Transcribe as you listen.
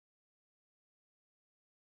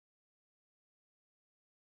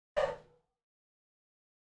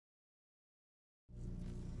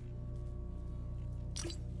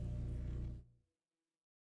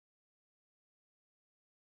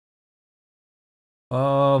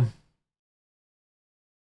All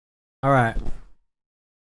right.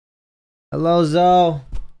 Hello, Zoe.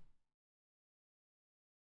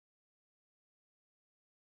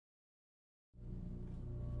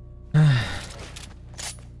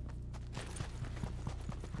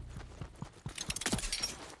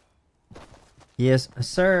 Yes,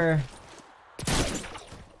 sir.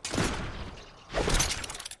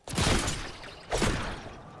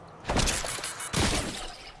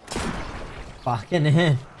 Fucking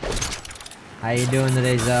in. How you doing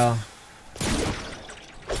today, Zoe?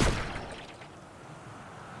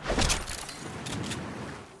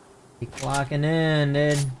 You clocking in,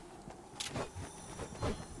 dude.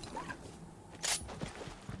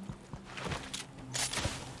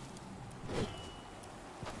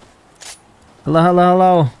 Hello, hello,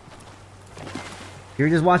 hello. You're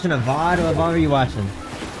just watching a VOD? What VOD are you watching?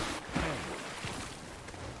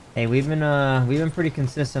 Hey, we've been pretty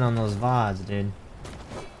consistent on those VODs, dude.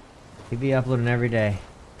 We be uploading every day.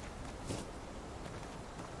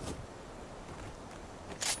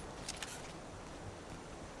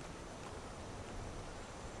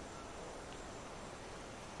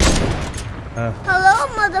 Hello,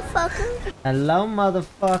 motherfucker. Hello,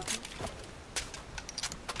 motherfucker.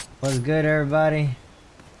 What's good, everybody?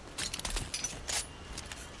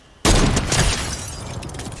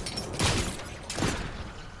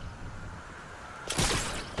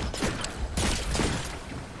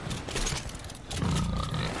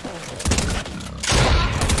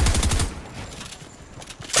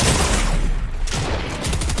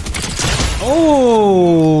 Oh!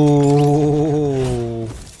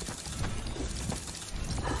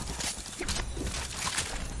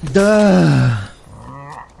 Duh!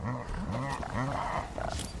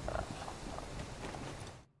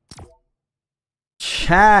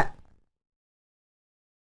 Chat!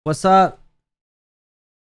 What's up?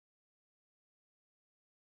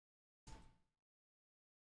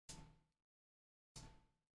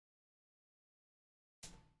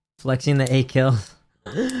 Flexing the 8 kills.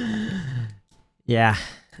 Yeah,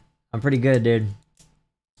 I'm pretty good, dude.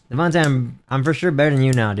 Devontae, I'm for sure better than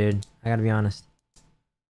you now, dude. I gotta be honest.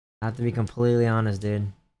 I have to be completely honest,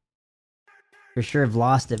 dude. For sure have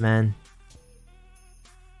lost it, man.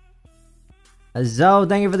 Zoe,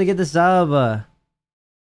 thank you for the sub.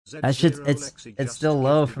 That shit's it's still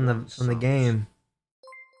low from the game.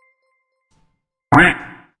 Oh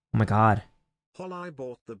my god. I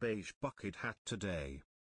bought the beige bucket hat today.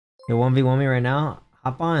 Yo, 1v1 me right now?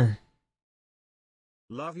 Hop on.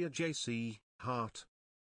 Love you, JC. Heart.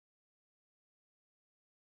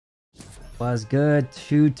 Was good.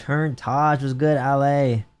 2-turn Taj was good.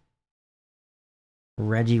 LA.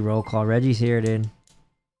 Reggie roll call. Reggie's here, dude.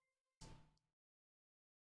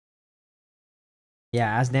 Yeah,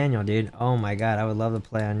 ask Daniel, dude. Oh my god, I would love to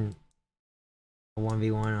play on a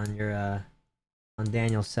 1v1 on your on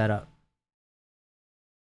Daniel's setup.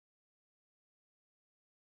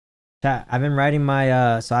 Chat, I've been writing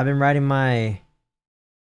my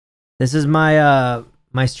this is my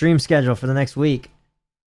my stream schedule for the next week.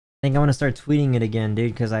 I think I'm gonna start tweeting it again,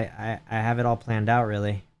 dude, because I have it all planned out,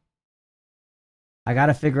 really. I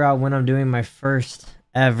gotta figure out when I'm doing my first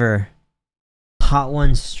ever Hot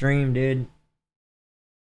One stream, dude.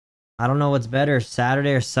 I don't know what's better,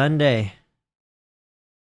 Saturday or Sunday.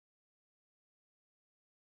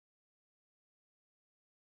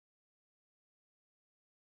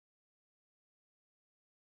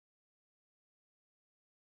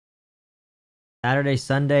 Saturday,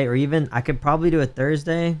 Sunday, or even I could probably do it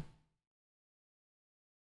Thursday.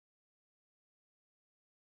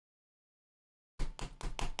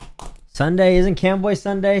 Sunday, isn't Camboy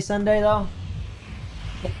Sunday though?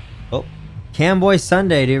 Oh, Camboy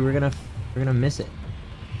Sunday, dude. We're gonna miss it.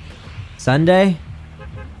 Sunday.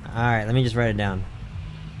 All right, let me just write it down.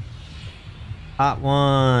 Hot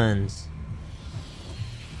ones.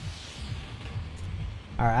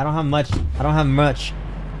 All right, I don't have much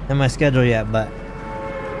in my schedule yet, but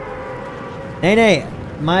Nay,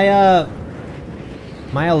 my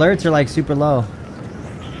alerts are like super low.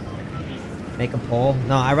 Make a poll.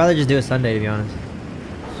 No, I'd rather just do it Sunday, to be honest.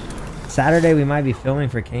 Saturday we might be filming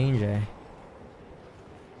for KJ.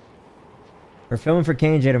 We're filming for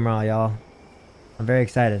KJ tomorrow, y'all. I'm very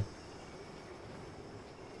excited.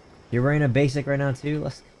 You're wearing a basic right now too?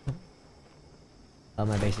 Let's go. Love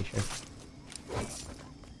my basic shirt.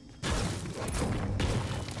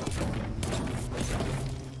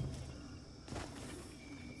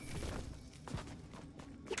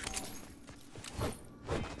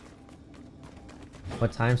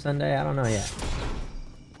 What time Sunday? I don't know yet.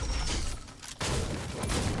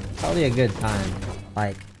 Probably a good time.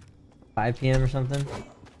 Like 5 p.m. or something.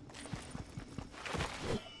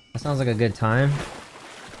 Sounds like a good time.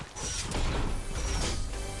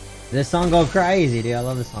 This song go crazy, dude. I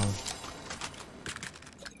love this song.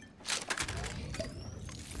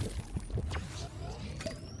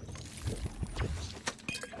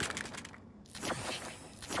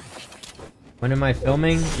 When am I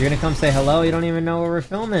filming? You're gonna come say hello? You don't even know where we're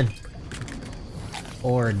filming.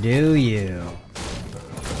 Or do you?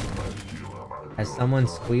 Has someone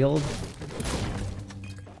squealed?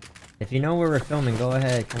 If you know where we're filming, go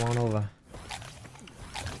ahead. Come on over.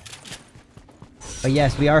 But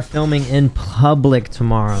yes, we are filming in public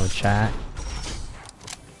tomorrow, chat.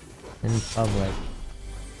 In public.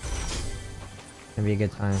 Gonna be a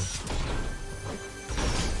good time.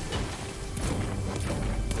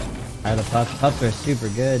 The pups are super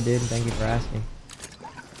good, dude. Thank you for asking.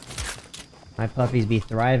 My puppies be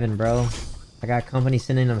thriving, bro. I got company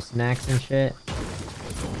sending them snacks and shit.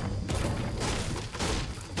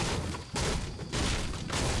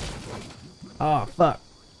 Oh fuck!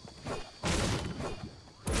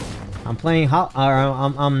 I'm playing hot.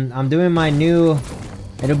 I'm doing my new.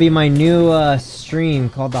 It'll be my new stream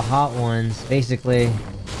called the Hot Ones. Basically,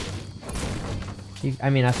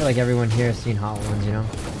 I mean, I feel like everyone here has seen Hot Ones, you know.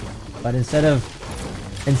 But instead of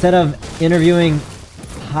interviewing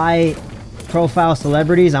high-profile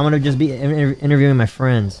celebrities, I'm gonna just be interviewing my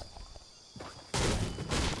friends.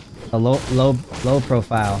 A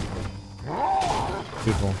low-profile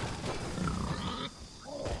people.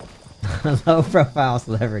 Low-profile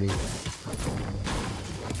celebrities.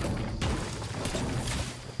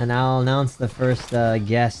 And I'll announce the first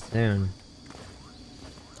guest soon.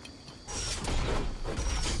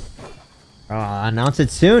 Oh, I'll announce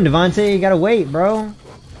it soon, Devontae. You gotta wait, bro.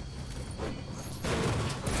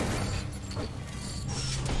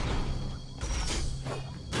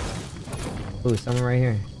 Ooh, someone right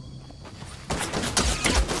here.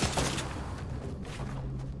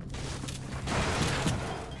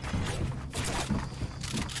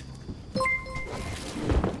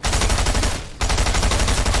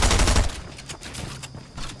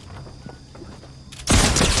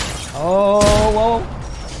 Oh, whoa.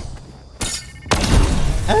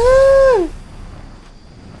 Ah!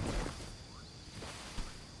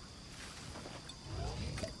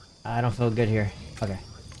 I don't feel good here. Okay.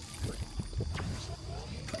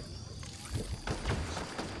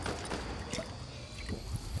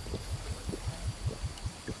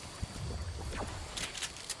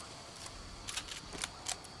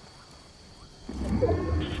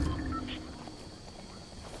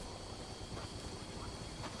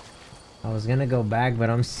 I was gonna go back, but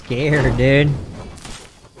I'm scared, dude.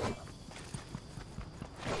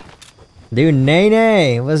 Dude,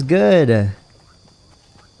 Nene, what's good?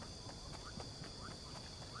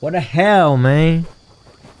 What the hell, man?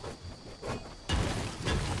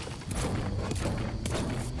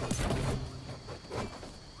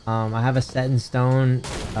 I have a set in stone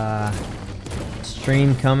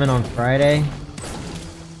stream coming on Friday.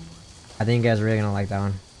 I think you guys are really gonna like that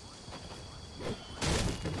one.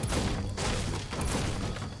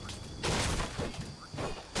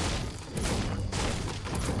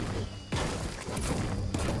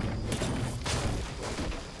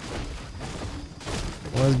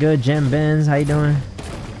 What's good, Jim Benz? How you doing?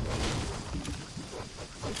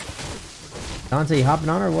 Dante, you hopping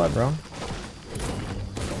on or what, bro?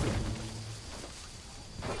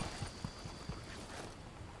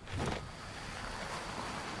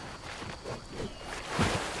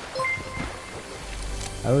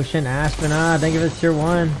 Ocean Aspen, thank you for the tier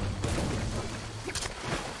 1.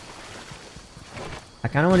 I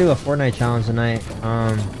kind of want to do a Fortnite challenge tonight.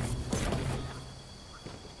 I'm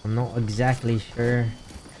not exactly sure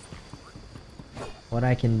what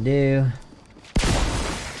I can do.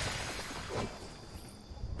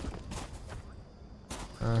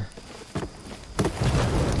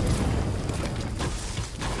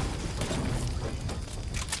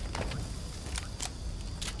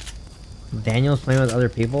 Daniel's playing with other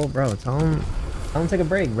people? Bro, tell him take a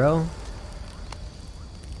break, bro.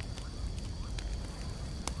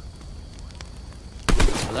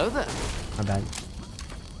 Hello there. My bad.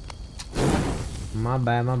 My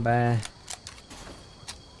bad, my bad.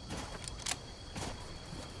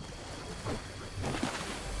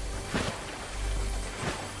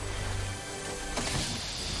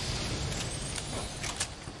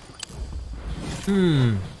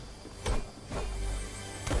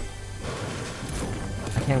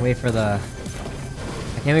 I can't wait for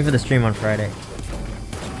the stream on Friday.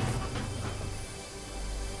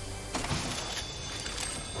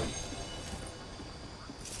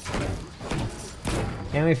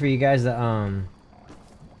 Can't wait for you guys to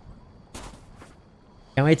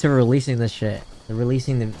can't wait to releasing this shit.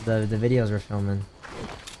 releasing the videos we're filming.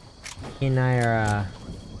 He and I are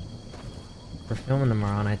we're filming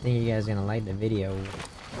tomorrow, and I think you guys are gonna like the video.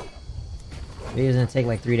 The video's gonna take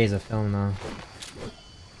like 3 days of film though.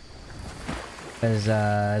 Cause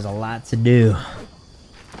there's a lot to do.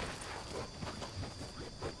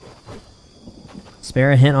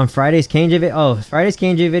 Spare a hint on Friday's KJ video. Oh, Friday's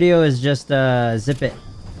KJ video is just Zip It.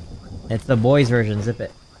 It's the boys version, Zip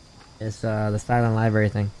It. It's the silent library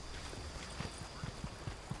thing.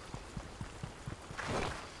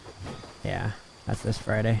 Yeah, that's this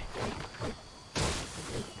Friday.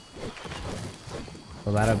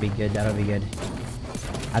 So that'll be good. That'll be good.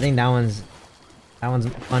 I think that one's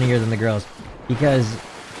funnier than the girls, because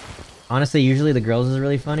honestly, usually the girls is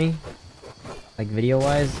really funny, like video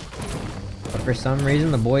wise. But for some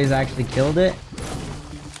reason, the boys actually killed it.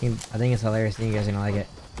 I think it's hilarious. I think you guys are gonna like it.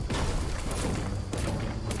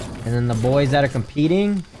 And then the boys that are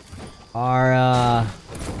competing are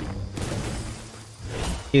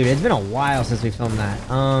dude, it's been a while since we filmed that.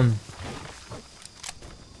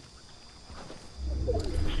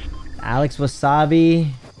 Alex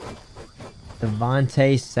Wasabi,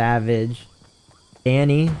 Devontae Savage,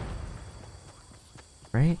 Danny,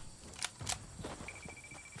 right?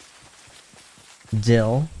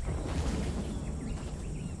 Dill.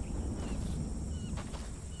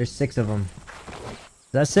 There's 6 of them.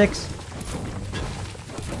 Is that 6?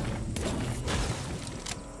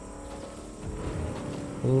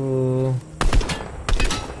 Ooh.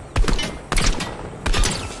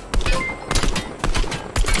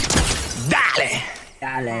 Dale!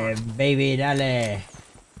 Dale, baby, dale.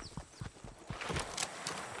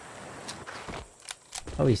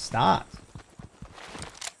 Oh, he stopped.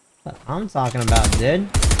 What I'm talking about, dude.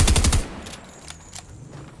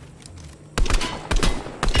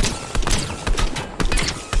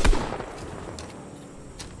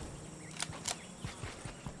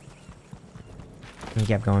 He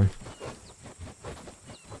kept going.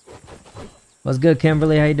 What's good,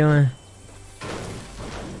 Kimberly? How you doing?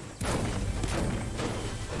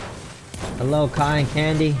 Hello, Kai and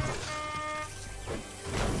Candy.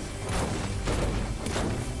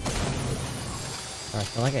 I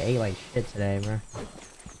feel like I ate like shit today, bro.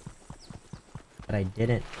 But I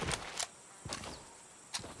didn't.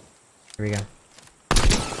 Here we go.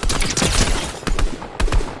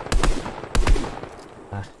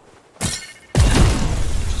 Ah.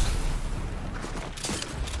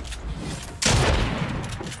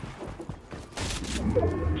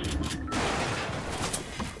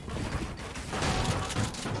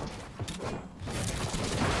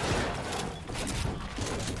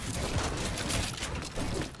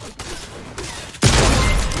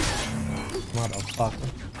 Motherfucker.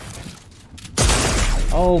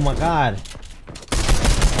 Oh my god.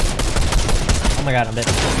 Oh my god, I'm dead.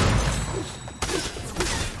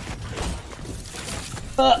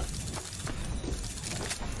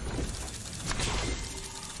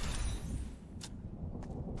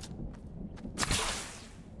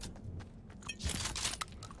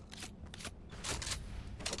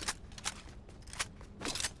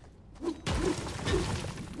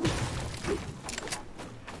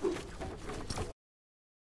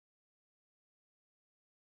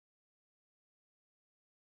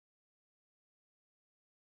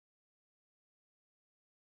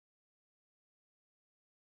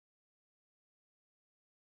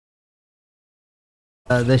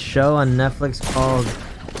 This show on Netflix called,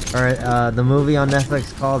 or the movie on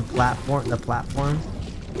Netflix called The Platform.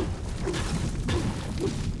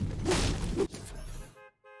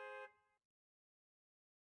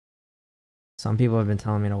 Some people have been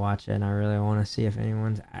telling me to watch it, and I really want to see if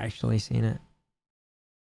anyone's actually seen it.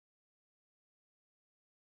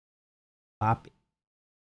 Poppy.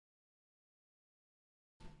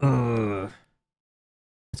 Ugh.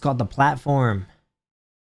 It's called The Platform.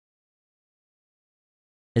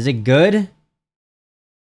 Is it good?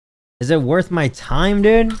 Is it worth my time,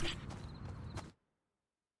 dude?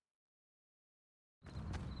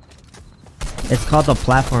 It's called The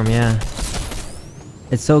Platform, yeah.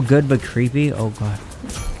 It's so good but creepy. Oh god.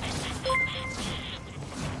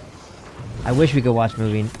 I wish we could watch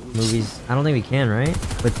movies. I don't think we can, right?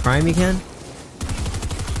 With Prime you can?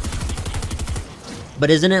 But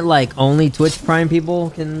isn't it like only Twitch Prime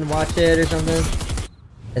people can watch it or something?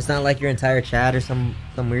 It's not like your entire chat or some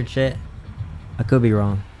weird shit. I could be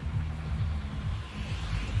wrong.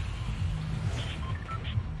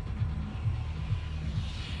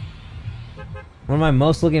 What am I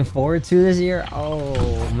most looking forward to this year?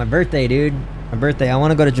 Oh, my birthday, dude. My birthday. I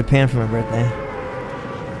want to go to Japan for my birthday.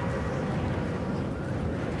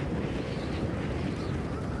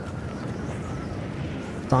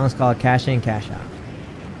 Song's called Cash In, Cash Out.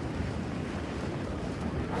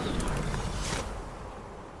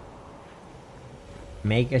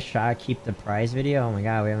 Make a shot, keep the prize video. Oh my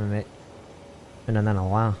god, we haven't been done that in a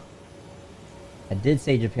while. I did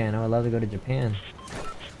say Japan. I would love to go to Japan.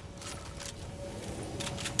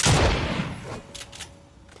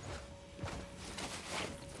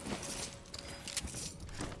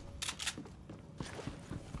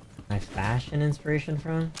 My fashion inspiration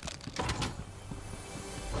from?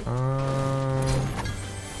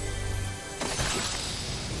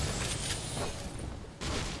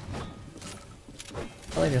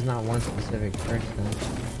 I feel like there's not one specific person.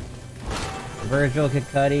 Virgil Kid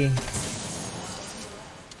Cudi.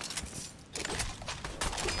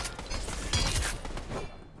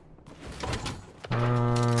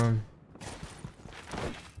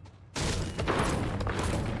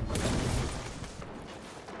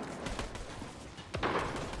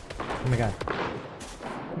 Oh my god.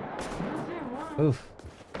 Oof.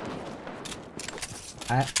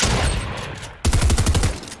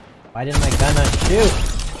 Why didn't my gun not shoot?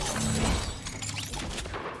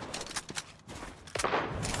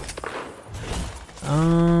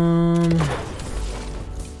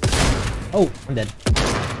 Oh, I'm dead.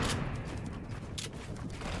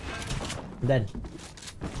 I'm dead.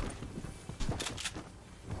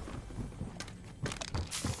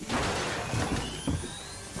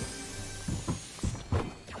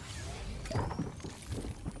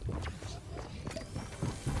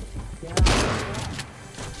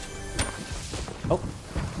 Oh.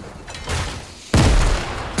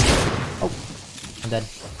 Oh. I'm dead.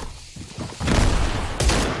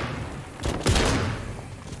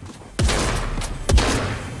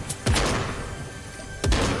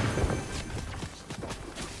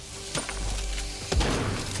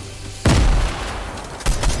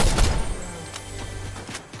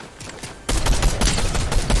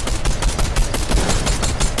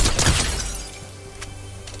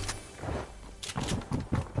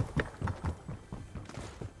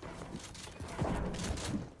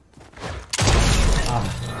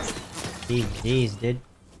 Jeez, dude.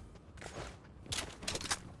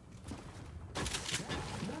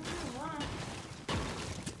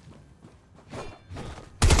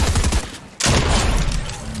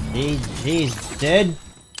 Jeez, dude.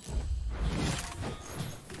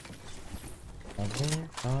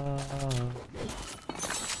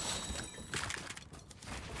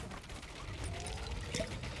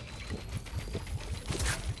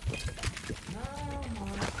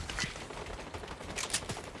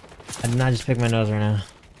 I did not just pick my nose right now.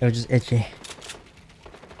 It was just itchy.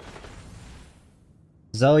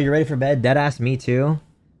 Zoe, you ready for bed? Deadass me too.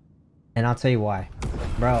 And I'll tell you why.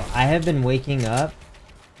 Bro, I have been waking up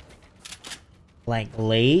like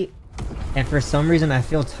late. And for some reason I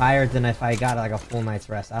feel tired than if I got like a full night's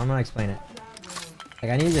rest. I don't know how to explain it.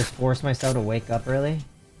 Like I need to just force myself to wake up early.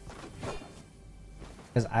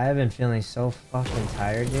 Because I have been feeling so fucking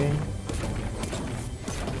tired, dude.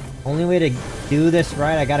 Only way to do this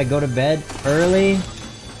right, I gotta go to bed early.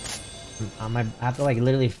 I have to like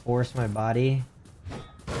literally force my body.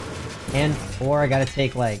 Or I gotta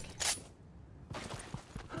take like...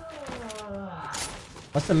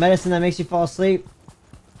 What's the medicine that makes you fall asleep?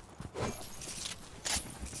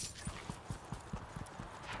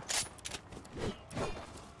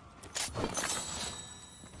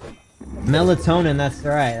 Melatonin, that's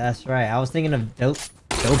right, that's right. I was thinking of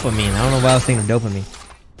dopamine. I don't know why I was thinking of dopamine.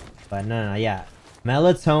 But no, yeah.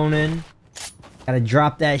 Melatonin. Gotta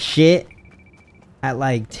drop that shit at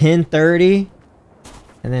like 10:30.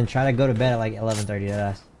 And then try to go to bed at like 11:30.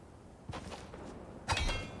 That's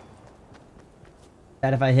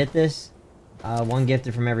that if I hit this, one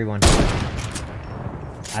gifted from everyone.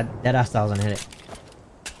 Deadass style was gonna hit it.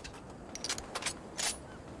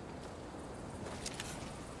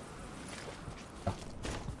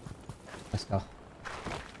 Let's go.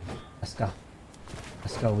 Let's go.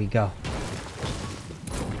 Let's go, we go.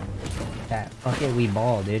 That fuck it, we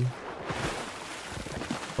ball, dude.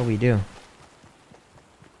 That's what we do.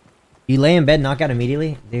 You lay in bed, knock out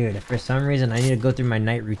immediately? Dude, for some reason I need to go through my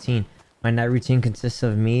night routine. My night routine consists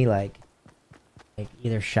of me like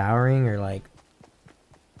either showering or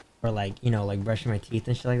you know, like brushing my teeth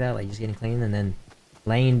and shit like that, like just getting clean, and then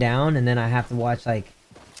laying down, and then I have to watch like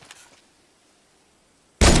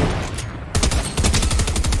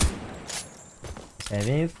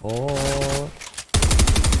 74.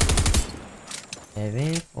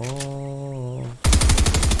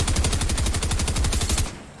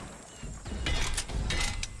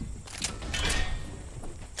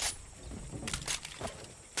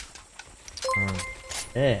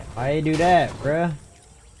 Shit, why you do that, bruh?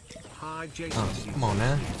 Oh, come on,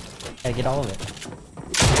 man. Gotta get all of it.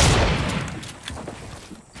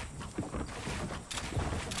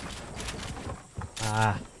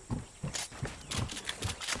 Ah.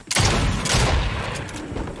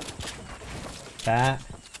 That.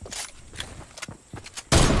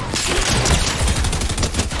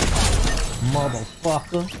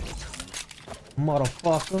 Motherfucker.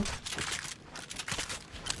 Motherfucker.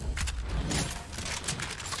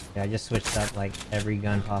 Yeah, I just switched up like every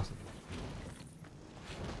gun possible.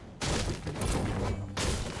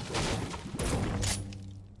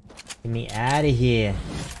 Get me out of here.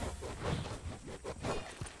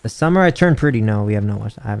 The summer I turned pretty. No, we have not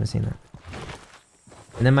watched. I haven't seen that.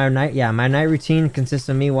 And then my night routine consists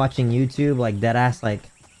of me watching YouTube, like deadass, like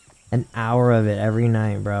an hour of it every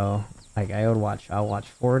night, bro. Like I'll watch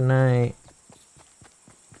Fortnite.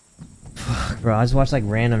 Fuck, bro, I just watch like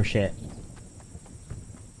random shit.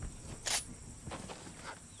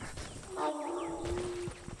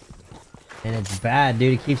 And it's bad,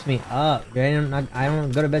 dude. It keeps me up. Dude, I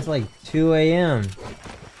don't go to bed till like 2 a.m.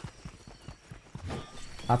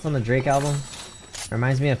 Thoughts on the Drake album?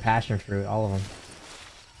 Reminds me of Passion Fruit, all of them.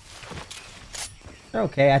 They're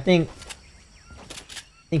okay. I think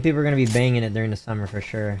people are gonna be banging it during the summer for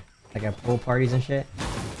sure. Like at pool parties and shit.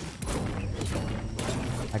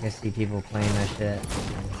 I can see people playing that shit.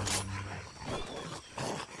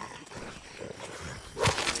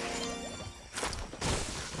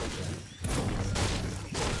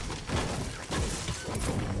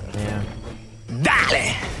 Yeah.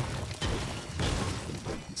 Dale!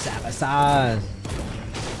 Sabotage!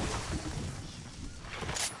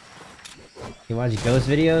 You watch ghost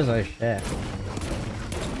videos? Oh shit.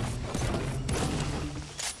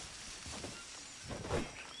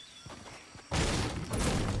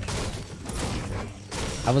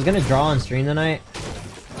 I was gonna draw on stream tonight,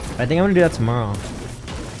 but I think I'm gonna do that tomorrow.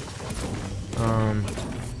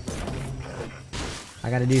 I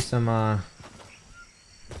gotta do some,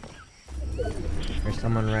 there's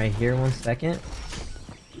someone right here, 1 second.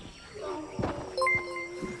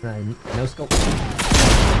 No scope.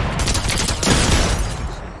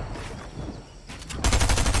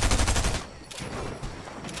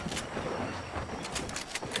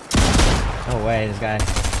 No way, this guy.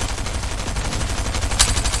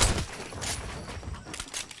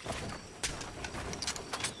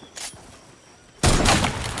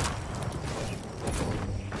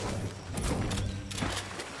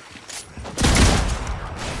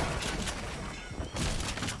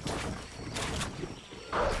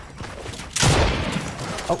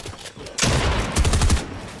 Oh.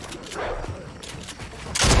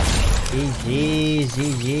 GG's,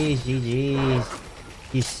 GG's, GG's.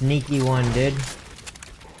 You sneaky one, dude.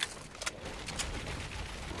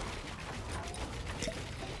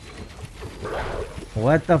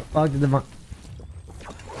 What the fuck did what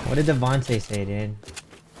did Devontae say, dude?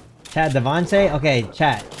 Chat, Devontae? Okay,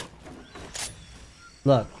 chat.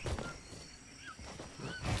 Look.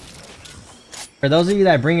 For those of you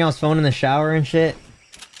that bring y'all's phone in the shower and shit,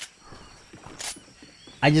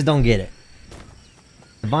 I just don't get it.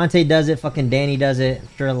 Devontae does it, fucking Danny does it. I'm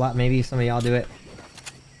sure a lot, maybe some of y'all do it.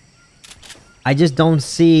 I just don't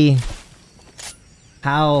see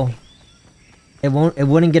how it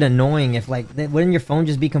wouldn't get annoying if like, wouldn't your phone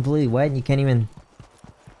just be completely wet and you can't even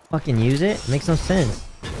fucking use it? It makes no sense.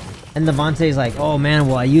 And Devontae's like, oh man,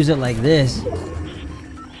 well I use it like this.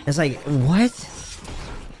 It's like, what?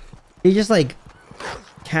 You just like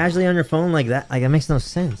casually on your phone like that? Like, it makes no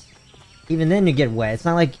sense. Even then you get wet. It's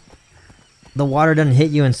not like the water doesn't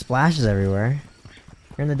hit you and splashes everywhere.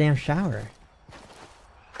 You're in the damn shower.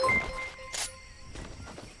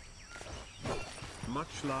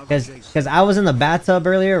 Because I was in the bathtub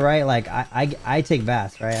earlier, right? Like I take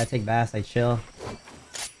baths, right? I take baths, I chill.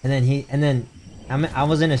 And then I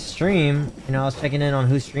was in a stream, you know, I was checking in on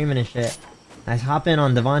who's streaming and shit. I hop in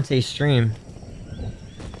on Devontae's stream.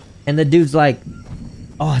 And the dude's like,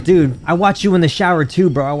 oh dude, I watch you in the shower too,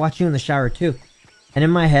 bro. I watch you in the shower too. And in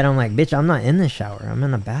my head, I'm like, bitch, I'm not in the shower. I'm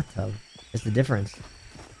in the bathtub. It's the difference.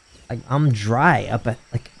 Like, I'm dry up at,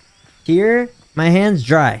 like, here, my hand's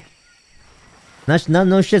dry.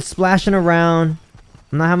 No shit splashing around.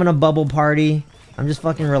 I'm not having a bubble party. I'm just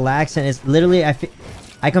fucking relaxing. It's literally,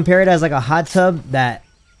 I compare it as like a hot tub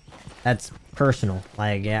that's personal.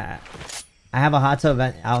 Like, yeah, I have a hot tub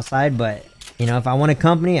outside, but, you know, if I wanted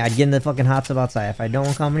company, I'd get in the fucking hot tub outside. If I don't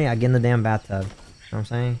want company, I'd get in the damn bathtub. You know what I'm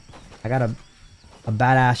saying? I got a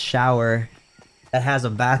badass shower that has a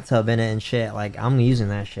bathtub in it and shit. Like, I'm using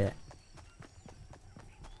that shit.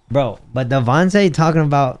 Bro, but Devontae talking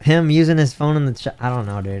about him using his phone in the I don't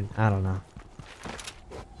know, dude. I don't know.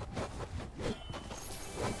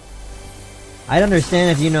 I'd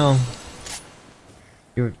understand if, you know,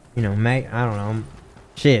 you're, you know, I don't know,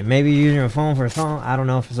 shit, maybe you're using your phone for a song, I don't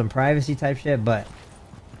know, for some privacy type shit, but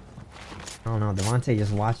I don't know, Devontae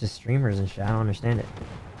just watches streamers and shit, I don't understand it.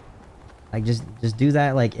 Like, just do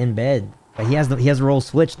that, like, in bed. But he has the role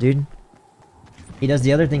switch, dude. He does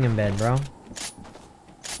the other thing in bed, bro. I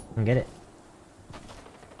don't get it.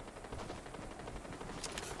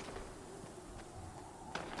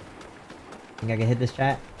 Think I can hit this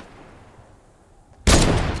chat?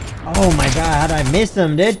 Oh my god, how did I miss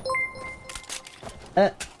him, dude?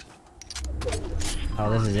 Oh,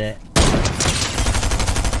 this is it.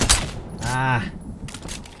 Ah.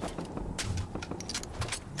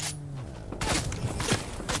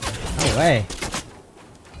 No way.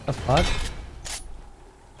 What the fuck?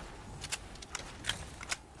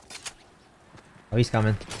 Oh, he's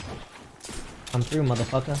coming. Come through,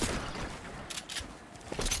 motherfucker.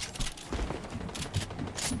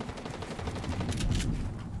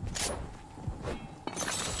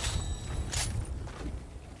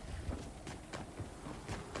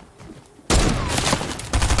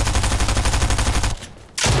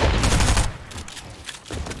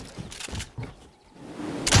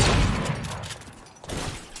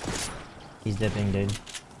 He's dipping, dude.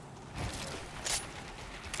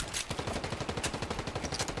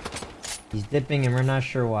 He's dipping and we're not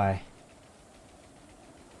sure why.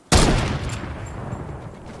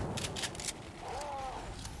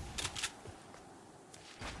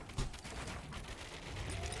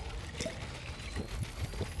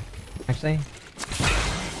 Actually,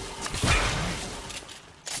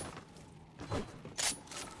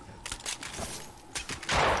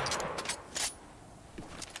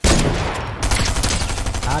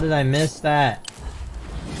 how did I miss that?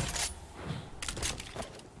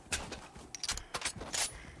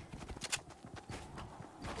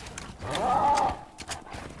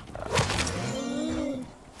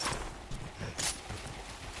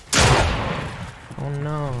 Oh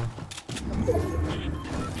no.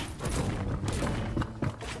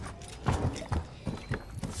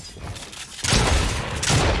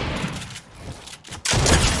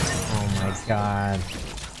 Oh my god.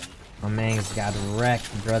 My man's got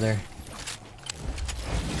wrecked, brother.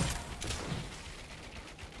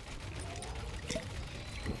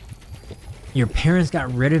 Your parents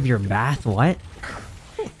got rid of your bath? What?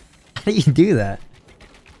 How do you do that?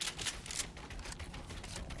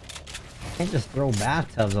 You can't just throw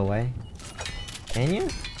bathtubs away. Can you?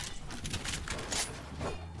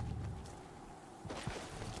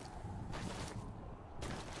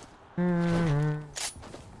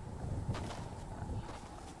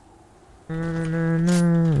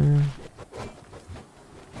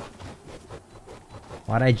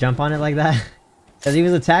 Why'd I jump on it like that? Because he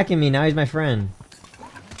was attacking me, now he's my friend.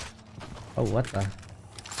 Oh, what the?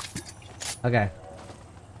 Okay.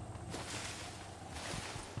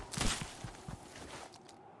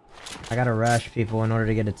 I gotta rush people in order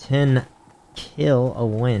to get a 10 kill a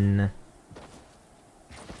win.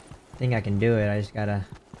 I think I can do it, I just gotta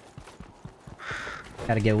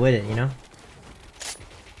get with it, you know?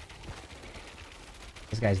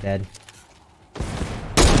 This guy's dead.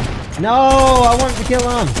 No! I wanted to kill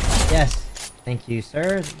him! Yes. Thank you,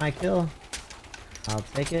 sir. My kill. I'll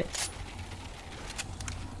take it.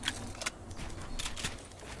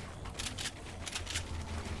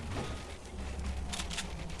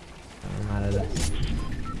 I'm out of this.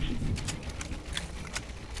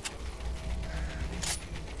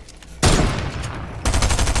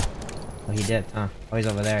 Oh, he dipped, huh? Oh, he's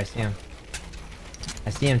over there. I see him. I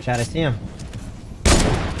see him, Chad. I see him.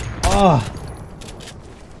 Oh!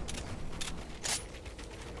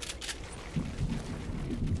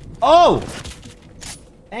 Oh!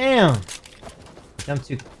 Damn!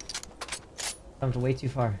 Jumped way too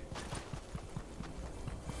far.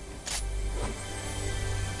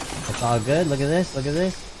 It's all good. Look at this. Look at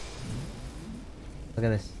this. Look at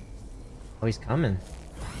this. Oh, he's coming.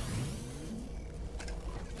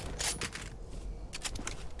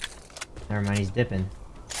 Never mind, he's dipping.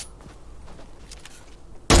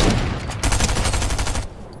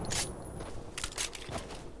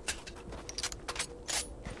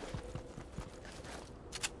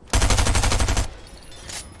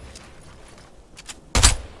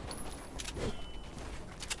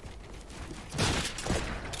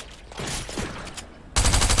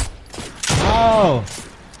 Oh!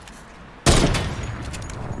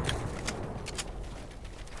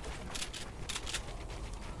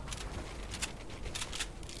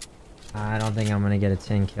 I don't think I'm gonna get a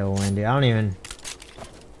 10 kill win, dude. I don't even...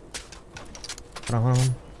 Hold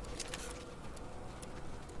on.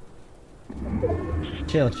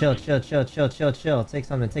 Chill. Take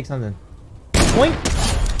something. Boink.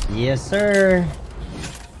 Yes, sir.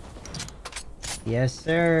 Yes,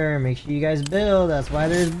 sir. Make sure you guys build. That's why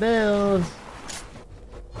there's builds.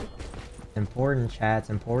 Important, chat. It's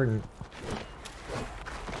important.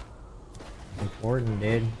 Important,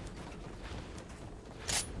 dude.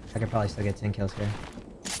 I could probably still get 10 kills here.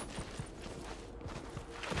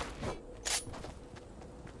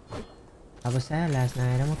 I was sad last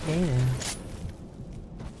night. I'm okay now.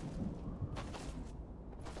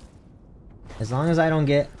 As long as I don't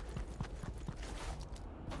get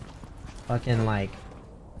fucking like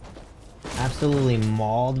absolutely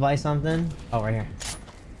mauled by something. Oh, right here.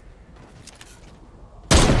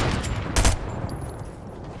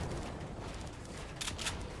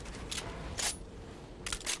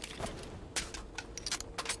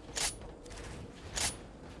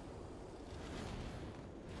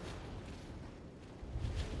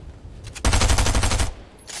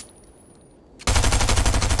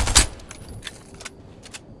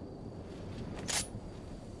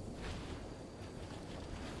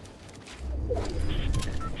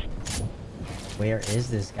 Where is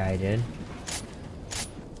this guy, dude?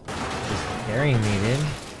 He's carrying me, dude.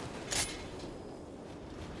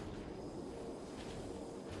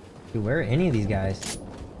 Dude, where are any of these guys?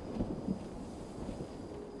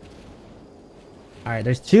 Alright,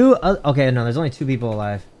 there's two. Okay, no, there's only 2 people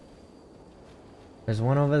alive. There's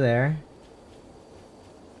one over there.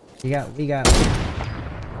 We got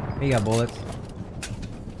bullets.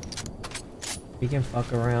 We can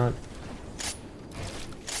fuck around.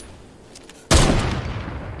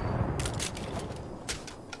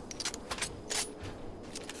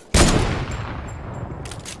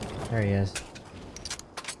 There he is.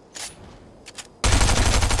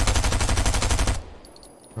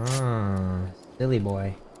 Ah, silly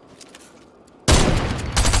boy.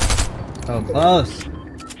 So close.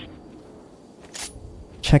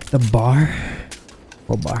 Check the bar.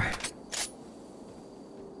 What bar?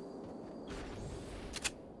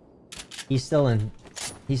 He's still in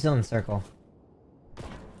circle.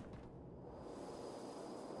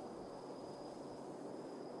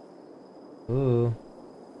 Ooh.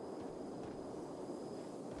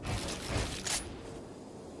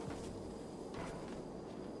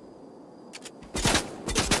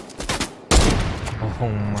 Oh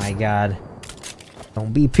my god.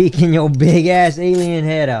 Don't be peeking your big ass alien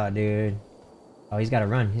head out, dude. Oh, he's gotta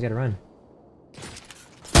run. He's gotta run.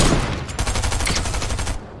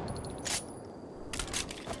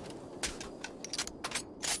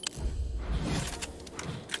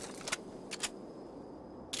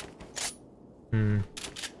 I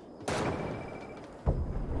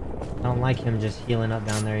don't like him just healing up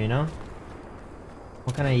down there, you know?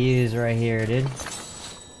 What can I use right here, dude?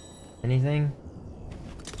 Anything?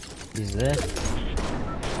 Use this.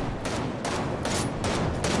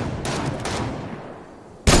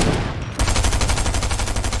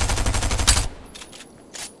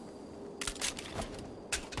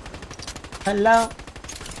 Hello.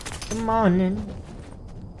 Good morning.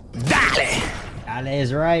 Dale! Dale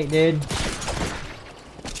is right, dude.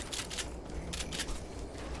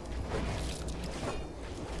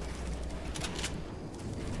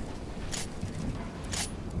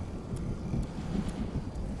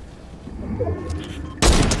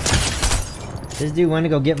 This dude went to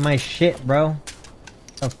go get my shit, bro.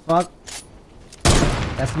 The fuck?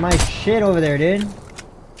 That's my shit over there, dude.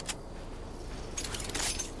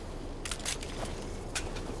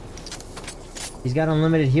 He's got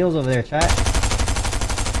unlimited heals over there, chat.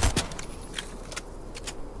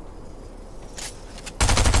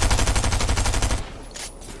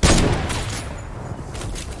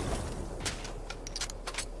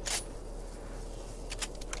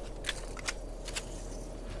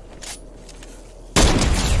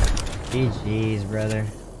 GG's, brother.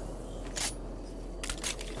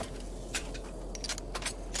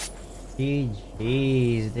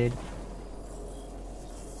 GG's, dude.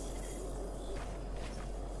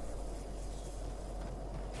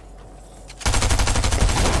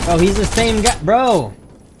 Oh, he's the same guy, bro.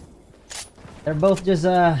 They're both just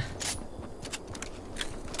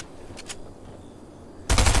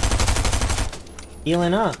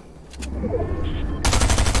healing up.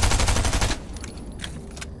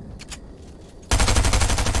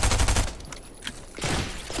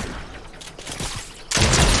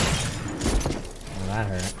 Oh, that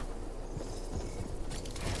hurt.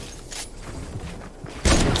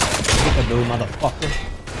 Peekaboo, motherfucker.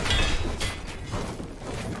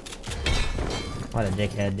 What a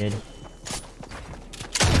dickhead, dude.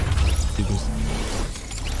 He just...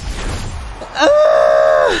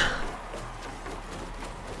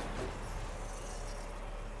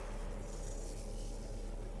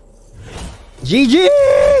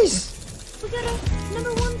 GG's! We got a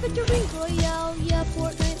 #1 victory royale. Yeah,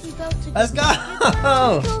 Fortnite, we about to Let's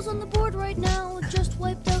go! kills on the board right now. Just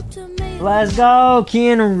wiped out to me. Let's go,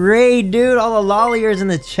 Kian Raid, dude. All the lolliers in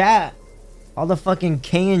the chat. All the fucking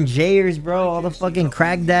K and Jers, bro. All the fucking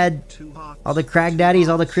crack dad. All the crack daddies,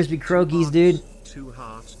 all the crispy croakies, dude. 2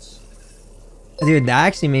 hearts. Dude, that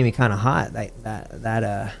actually made me kind of hot.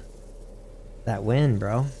 That win,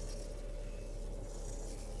 bro.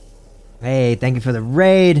 Hey, thank you for the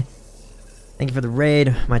raid. Thank you for the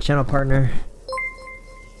raid, my channel partner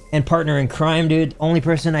and partner in crime, dude. Only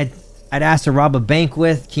person I'd ask to rob a bank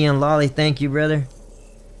with, Kean Lolly. Thank you, brother.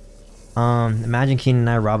 Imagine Keen and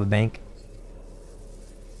I rob a bank.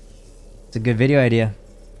 It's a good video idea.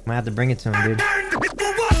 Might have to bring it to him, dude.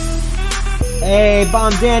 Hey,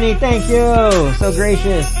 Bomb Danny, thank you. So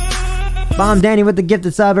gracious. Bomb Danny with the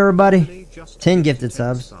gifted sub, everybody. 10 gifted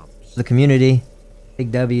subs. The community. Big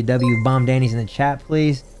WW. Bomb Danny's in the chat,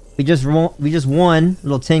 please. We just won.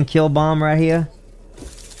 Little 10 kill bomb right here.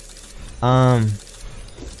 I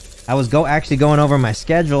was actually going over my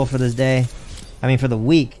schedule for this day. I mean, for the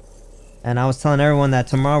week. And I was telling everyone that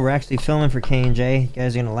tomorrow we're actually filming for K&J. You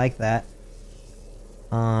guys are gonna like that.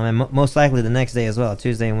 And most likely the next day as well,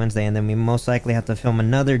 Tuesday and Wednesday, and then we most likely have to film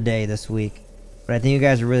another day this week. But I think you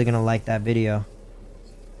guys are really gonna like that video.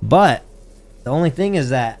 But the only thing is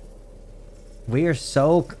that we're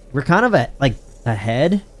kind of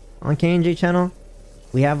ahead on K&J channel.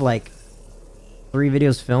 We have like 3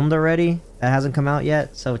 videos filmed already that hasn't come out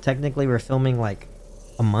yet, so technically we're filming like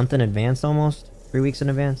a month in advance, almost 3 weeks in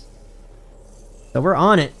advance. So we're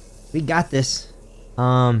on it. We got this.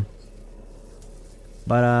 Yeah,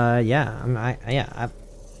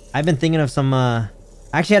 I've been thinking of some. I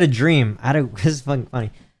actually had a dream. This is fucking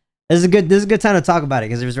funny. This is a good time to talk about it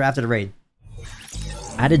because it was right after the raid.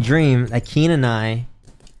 I had a dream that Keen and I,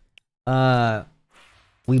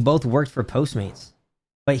 we both worked for Postmates,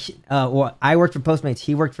 but well, I worked for Postmates.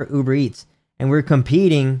 He worked for Uber Eats, and we were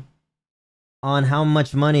competing on how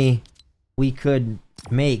much money we could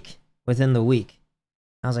make within the week.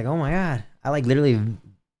 I was like, oh my god, I like literally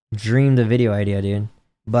dreamed a video idea, dude.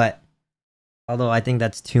 But although I think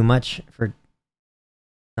that's too much for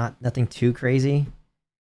nothing too crazy.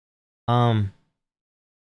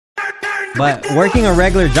 But working a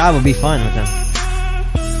regular job would be fun with him.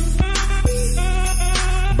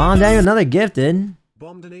 Bomb Daniel, another gifted.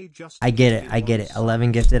 I get it.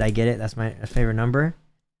 11 gifted, I get it. That's my favorite number.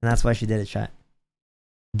 And that's why she did it, chat.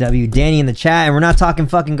 W Danny in the chat, and we're not talking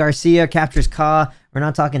fucking Garcia, Captures Ka. We're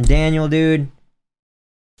not talking Daniel, dude.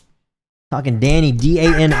 Talking Danny,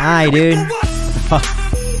 D-A-N-I, dude.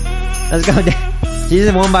 Let's go, she's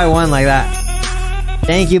in 1 by 1 like that.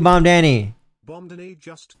 Thank you, Bomb Danny. Bomb Danny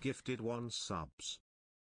just gifted 1 subs.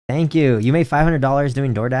 Thank you. You made $500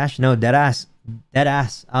 doing DoorDash? No, deadass.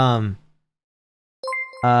 Deadass.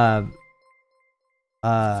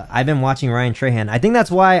 I've been watching Ryan Trahan. I think that's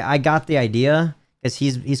why I got the idea. Because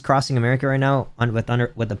he's crossing America right now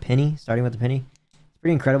with a penny, starting with a penny. It's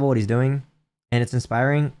pretty incredible what he's doing, and it's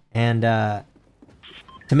inspiring. And to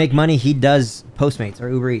make money, he does Postmates or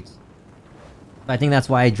Uber Eats. So I think that's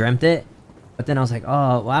why I dreamt it. But then I was like,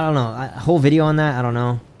 oh, well, I don't know, a whole video on that, I don't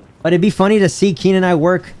know. But it'd be funny to see Keen and I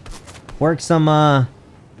work some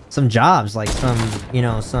jobs, like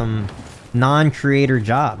some non-creator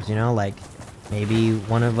jobs, you know, like maybe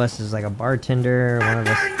one of us is like a bartender, one of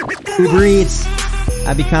us Uber Eats.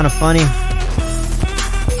 That'd be kind of funny.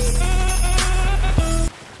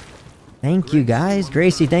 Thank you guys.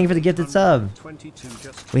 Gracie, thank you for the gifted sub.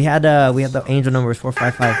 We had the angel numbers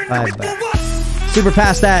 4555, but super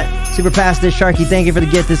past that. Super past this. Sharky, thank you for the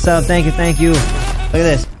gifted sub. Thank you. Look at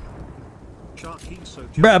this.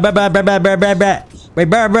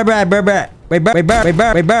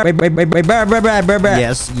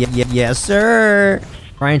 Yes, sir.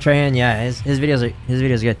 Ryan Trahan, yeah, his videos are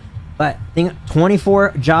good. But think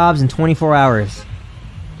 24 jobs in 24 hours.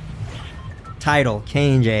 Title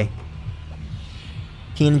K&J.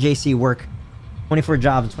 Keen and JC work 24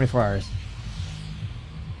 jobs in 24 hours.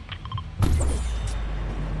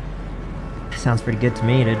 Sounds pretty good to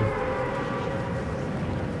me, dude.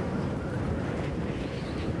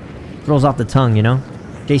 Throws off the tongue, you know.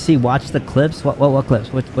 JC, watch the clips. What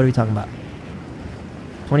clips? What are we talking about?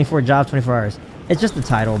 24 jobs, 24 hours. It's just the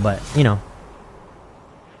title, but you know,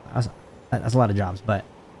 that's a lot of jobs. But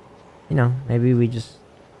you know, maybe we just,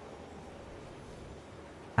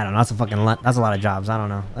 I don't know. That's a lot of jobs. I don't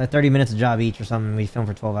know. Like 30 minutes a job each or something. We film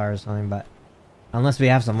for 12 hours or something. But unless we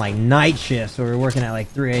have some like night shifts where we're working at like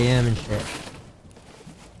 3 a.m. and shit.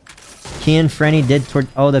 Kian Frenny did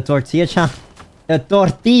the tortilla challenge. The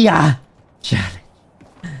tortilla challenge.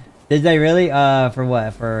 Did they really? For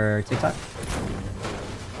what? For TikTok?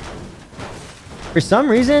 For some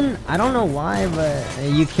reason, I don't know why, but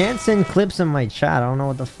you can't send clips in my chat. I don't know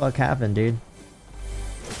what the fuck happened, dude.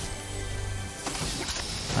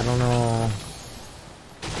 I don't know.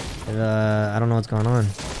 I don't know what's going on.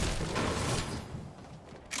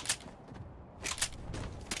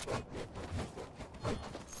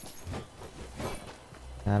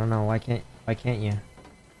 I don't know. Why can't you?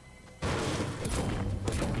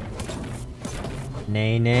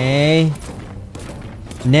 Nay nay.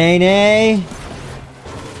 Nay nay.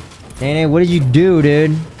 Nay nay, what did you do,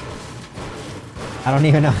 dude? I don't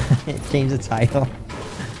even know. Change the title.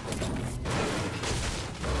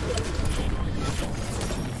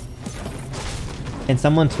 Can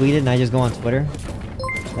someone tweet it and I just go on Twitter?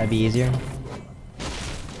 That'd be easier.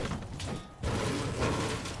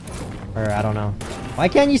 Or I don't know. Why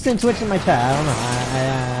can't you send Twitch in my chat? I don't know.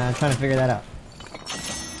 I'm trying to figure that out.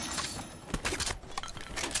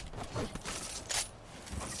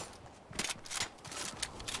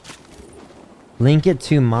 Link it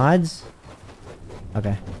to mods?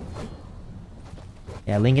 Okay.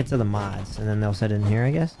 Yeah, link it to the mods, and then they'll set it in here, I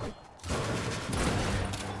guess.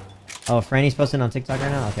 Oh, Franny's posting on TikTok right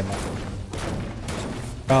now? Okay, bye.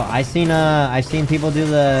 Bro, I've seen people do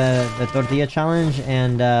the tortilla challenge,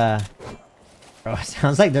 and bro, it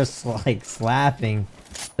sounds like they're like slapping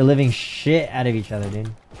the living shit out of each other,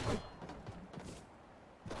 dude.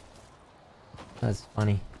 That's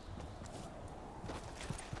funny.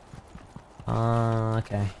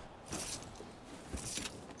 Okay.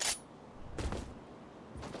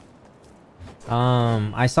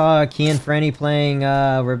 I saw Key and Franny playing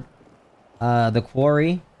The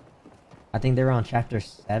Quarry. I think they were on chapter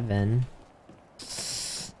 7,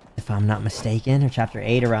 if I'm not mistaken, or chapter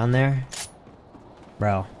 8, around there.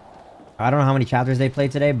 Bro, I don't know how many chapters they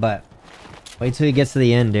played today, but wait till he gets to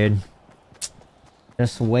the end, dude.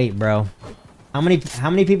 Just wait, bro. How many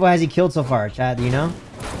people has he killed so far, chat? Do you know?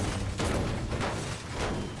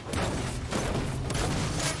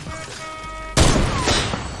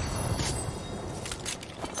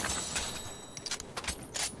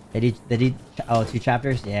 Did he? Oh, 2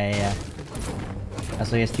 chapters? Yeah.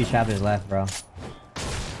 So he has 2 chapters left, bro.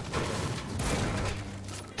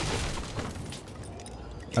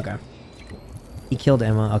 Okay. He killed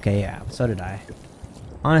Emma. Okay, yeah. So did I.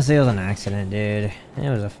 Honestly, it was an accident, dude. It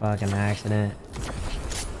was a fucking accident.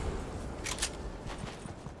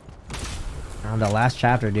 The last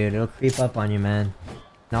chapter, dude. It'll creep up on you, man.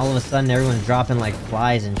 And all of a sudden, everyone's dropping like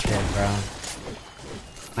flies and shit, bro.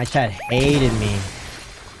 My chat hated me.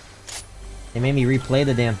 They made me replay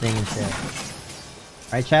the damn thing and shit.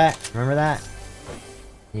 Right, chat? Remember that?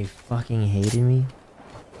 You fucking hated me?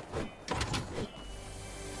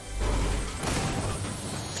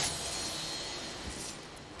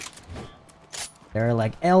 They're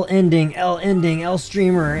like, L ending, L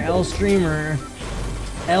streamer, L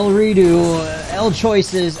redo, L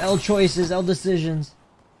choices, L decisions.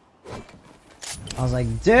 I was like,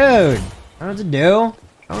 dude, I don't know what to do.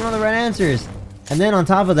 I don't know the right answers. And then on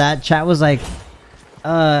top of that, chat was like,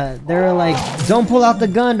 they were like, don't pull out the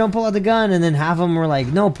gun, and then half of them were like,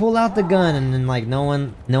 no, pull out the gun, and then like no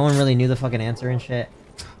one really knew the fucking answer and shit.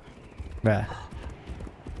 Bruh.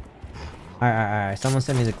 Alright, someone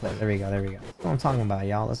send me the clip. There we go. That's what I'm talking about,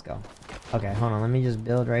 y'all. Let's go. Okay, hold on, let me just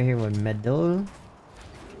build right here with Medillo.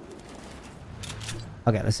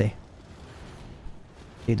 Okay, let's see.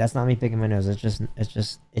 Dude, that's not me picking my nose, it's just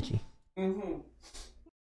itchy. Oh,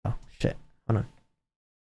 shit. Hold on.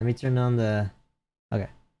 Let me turn on the... Okay.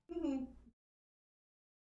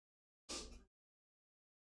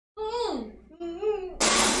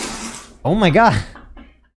 Oh my god!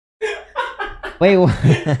 Wait, what?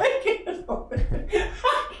 They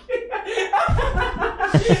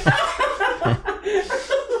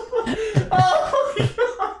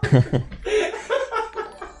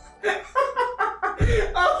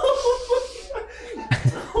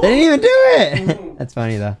didn't even do it! That's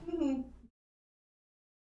funny though.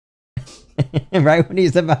 Right when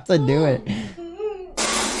he's about to do it.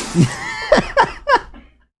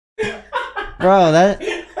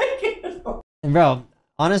 Bro,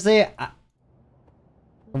 honestly,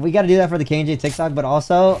 we gotta do that for the KJ TikTok, but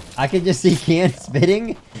also, I could just see Kian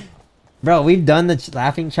spitting. Bro, we've done the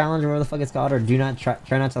laughing challenge, or whatever the fuck it's called, or do not try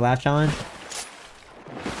not to laugh challenge.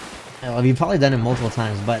 Well, we've probably done it multiple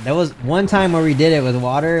times, but there was one time where we did it with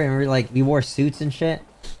water, and we wore suits and shit.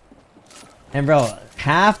 And bro,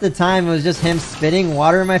 half the time it was just him spitting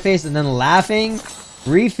water in my face and then laughing,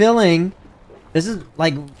 refilling. This is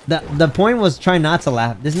like, the point was trying not to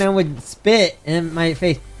laugh. This man would spit in my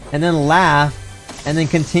face and then laugh and then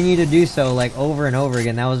continue to do so like over and over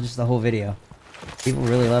again. That was just the whole video. People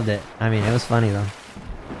really loved it. I mean, it was funny though.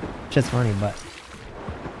 Shit's funny, but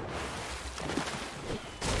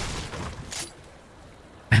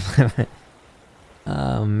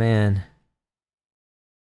oh man.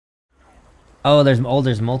 Oh,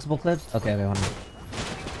 there's multiple clips? Okay, hold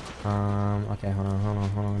on. Okay, hold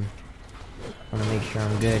on. I wanna make sure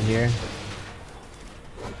I'm good here.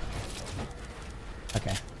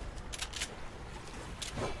 Okay.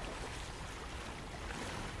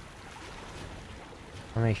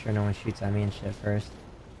 I'll make sure no one shoots at me and shit first.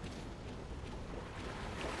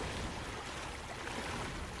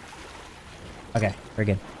 Okay, we're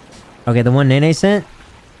good. Okay, the one Nene sent?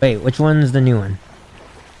 Wait, which one's the new one?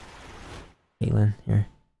 Caitlin, here.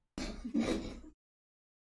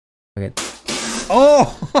 Okay.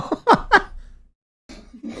 Oh!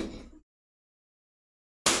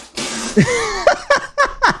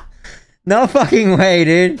 No fucking way,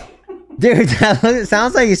 dude. Dude, that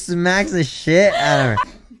sounds like he smacks the shit out of her.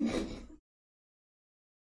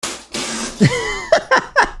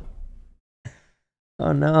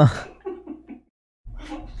 Oh no.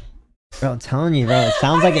 Bro, I'm telling you, bro, it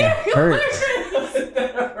sounds like it hurts.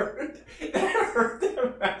 That hurt. That hurt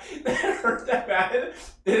that bad. That hurt that bad.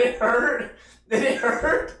 Did it hurt? Did it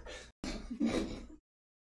hurt?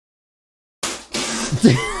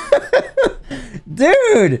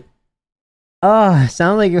 Dude! Oh,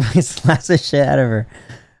 sounds like he slaps the shit out of her.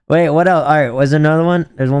 Wait, what else? Alright, was there another one?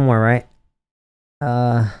 There's one more, right?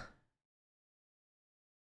 Oh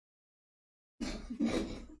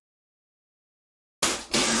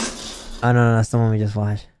no, that's the one we just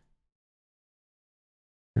watched.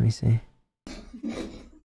 Let me see.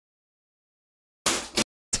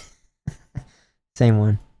 Same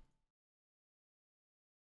one.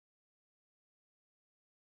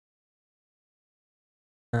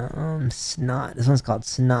 Snot. This one's called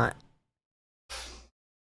Snot.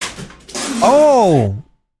 Oh!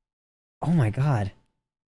 Oh my god.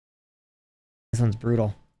 This one's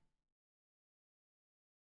brutal.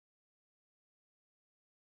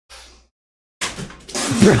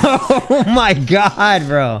 Bro, oh my god,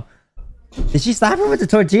 bro. Did she slap her with the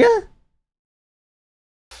tortilla?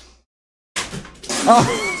 Oh!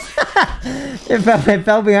 it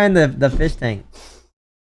fell behind the fish tank.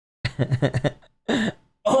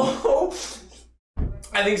 Oh,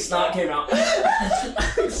 I think snot came out. I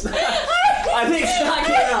think snot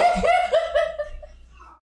came out.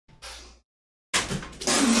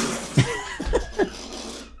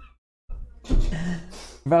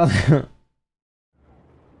 Bro.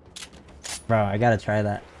 Bro, I gotta try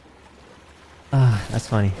that. Ah, that's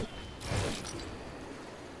funny.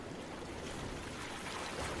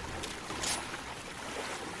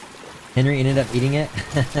 Henry ended up eating it.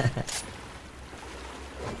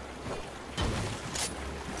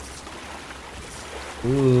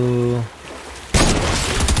 Ooh.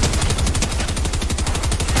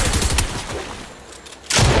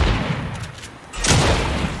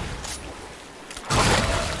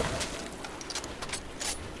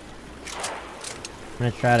 I'm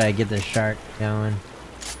gonna try to get this shark going.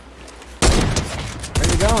 Where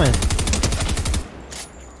are you going?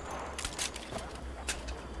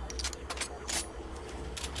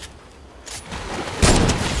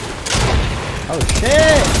 Oh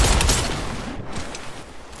shit!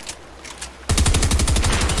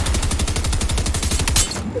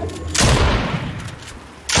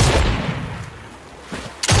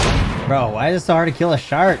 Bro, why is it so hard to kill a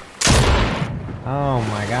shark? Oh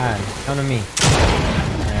my god, come to me.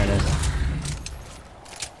 There it is.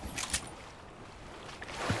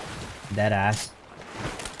 Dead ass.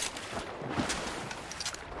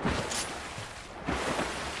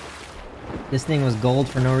 This thing was gold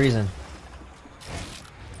for no reason.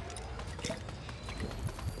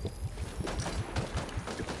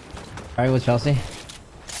 Alright, with Chelsea.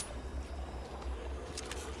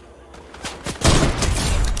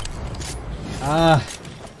 Ah,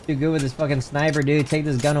 too good with this fucking sniper, dude. Take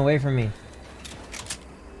this gun away from me.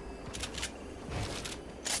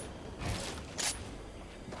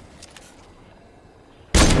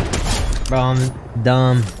 Bro, I'm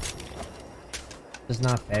dumb. It's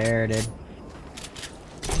not fair, dude.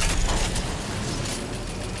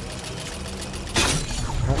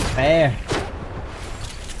 Not fair.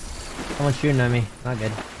 Someone's shooting at me. Not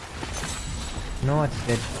good. No, it's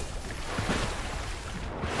good.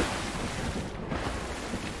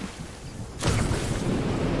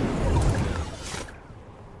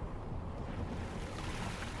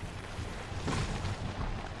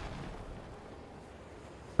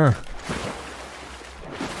 Huh.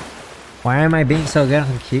 Why am I being so good?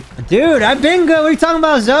 Dude, I've been good. What are you talking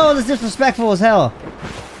about, Zoe? This is disrespectful as hell.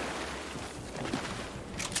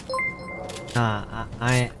 Nah,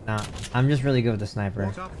 nah. I'm just really good with the sniper.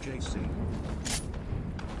 What up, JC?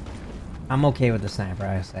 I'm okay with the sniper,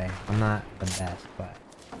 I say. I'm not the best, but...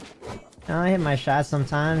 I hit my shots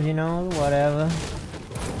sometimes, you know, whatever.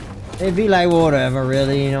 It'd be like whatever,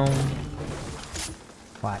 really, you know.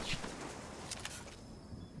 Watch.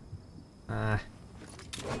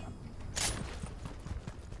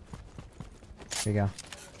 Here you go.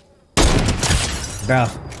 Bro.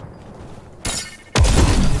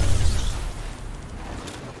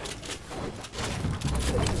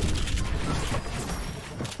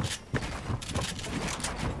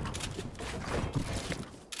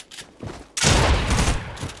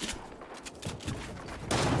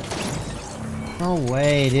 No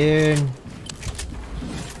way, dude.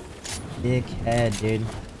 Dickhead, dude.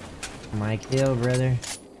 My kill, brother.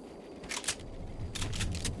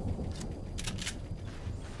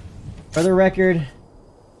 For the record,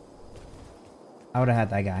 I would have had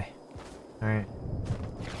that guy. Alright.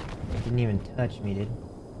 Didn't even touch me, dude.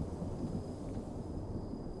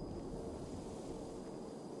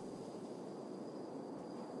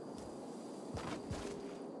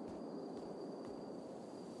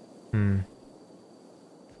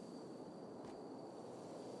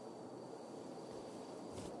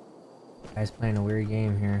 Guy's playing a weird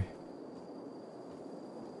game here.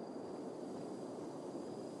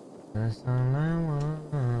 That's all I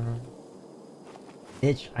want.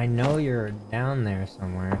 Bitch, I know you're down there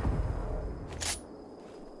somewhere.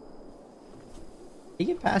 He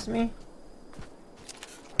get past me?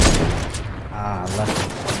 Ah,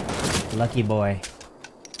 lucky. Lucky boy.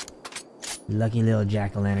 Lucky little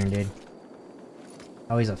jack-o'-lantern, dude.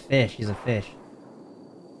 Oh, he's a fish. He's a fish.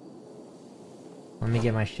 Let me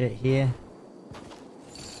get my shit here.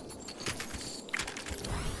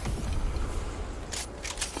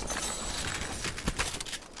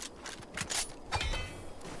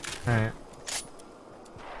 Alright.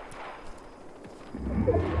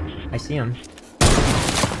 I see him.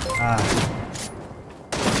 Ah.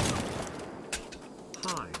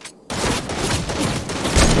 Hi.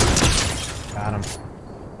 Got him.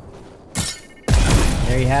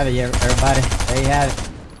 There you have it, everybody. There you have it.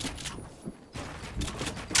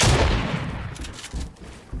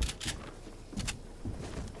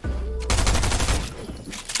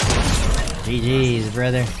 GG's,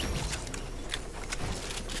 brother.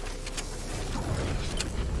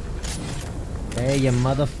 There you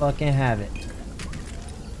motherfucking have it.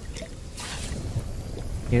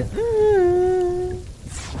 Here.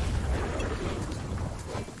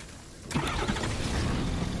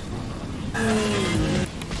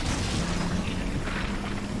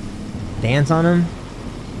 Dance on him?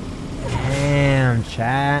 Damn,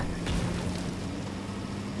 chat.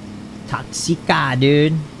 Toxica,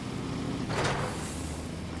 dude.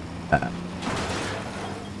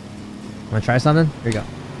 Wanna try something? Here you go.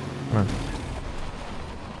 Come on.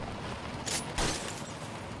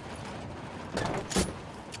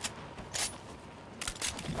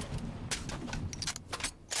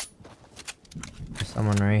 There's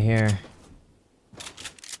someone right here.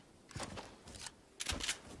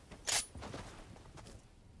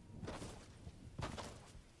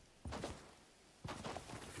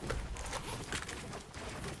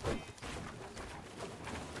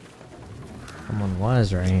 Someone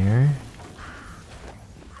was right here.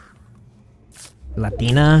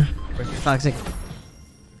 Latina? Where's toxic?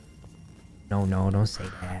 No, don't say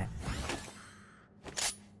that.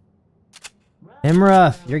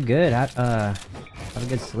 Imrough, you're good. Have a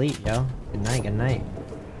good sleep, yo. Good night, good night.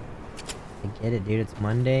 I get it, dude. It's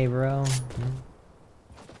Monday, bro. If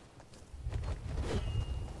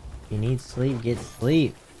you need sleep, get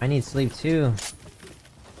sleep. I need sleep too.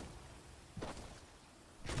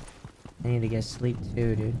 I need to get sleep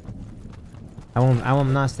too, dude.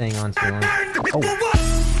 I'm not staying on too long. Oh.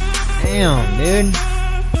 Damn, dude.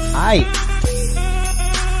 Hype.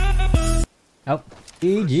 Oh.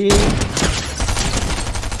 GG.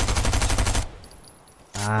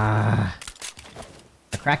 Ah.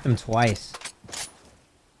 I cracked him twice.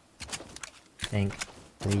 I think.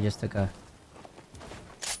 He just took a...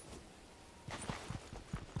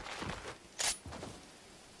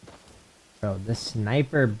 Bro, this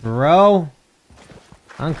sniper, bro.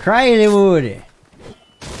 I'm crazy with it.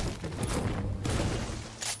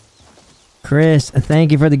 Chris,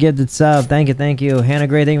 thank you for the gifted sub. Thank you. Hannah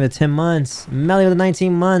Gray, thank you for the 10 months. Melly with the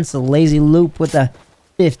 19 months. Lazy Loop with the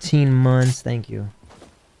 15 months. Thank you.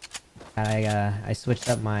 I switched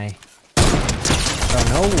up my... Bro,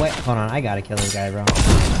 no way. Hold on, I gotta kill this guy, bro.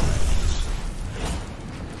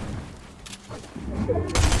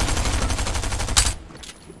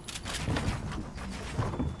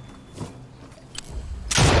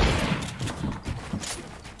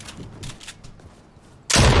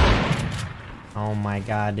 Oh my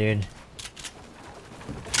god, dude.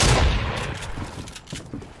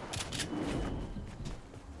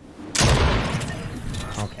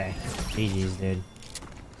 Okay. GG's, dude.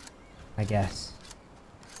 I guess.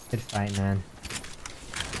 Good fight, man.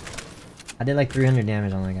 I did like 300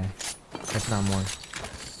 damage on that guy. If not more.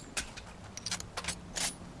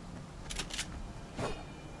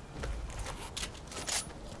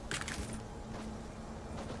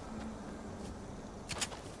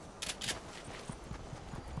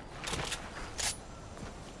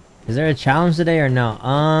 Is there a challenge today or no?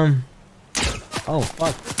 Oh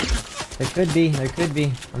fuck. There could be, there could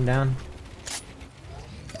be. I'm down.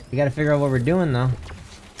 We gotta figure out what we're doing though.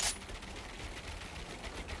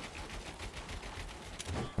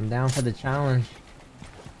 I'm down for the challenge.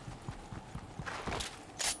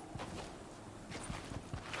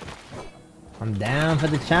 I'm down for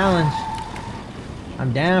the challenge.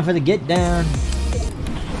 I'm down for the get down.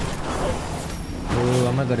 Ooh,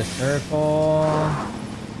 I'm gonna go to circle.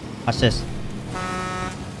 Watch this.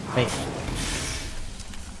 Wait.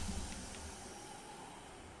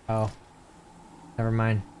 Oh. Never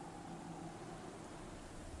mind.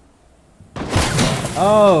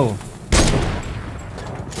 Oh!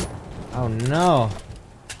 Oh no.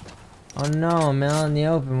 Oh no, I'm out in the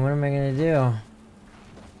open. What am I gonna do? Oh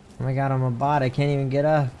my god, I'm a bot. I can't even get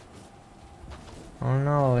up. Oh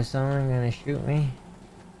no, is someone gonna shoot me?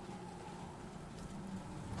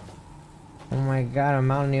 Oh my god,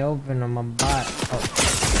 I'm out in the open. I'm a bot.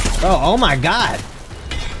 Oh, bro, oh my god!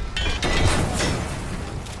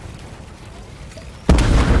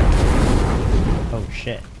 Oh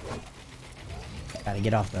shit. Gotta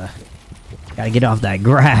get off that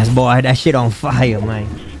grass, boy. That shit on fire, man.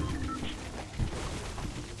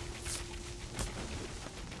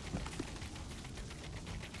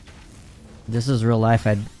 This is real life.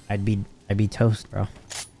 I'd be toast, bro.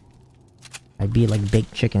 I'd be like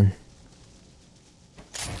baked chicken.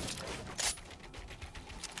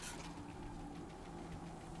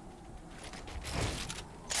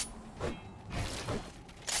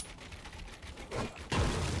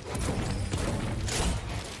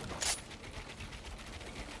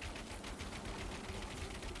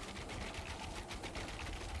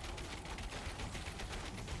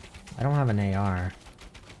 I don't have an AR.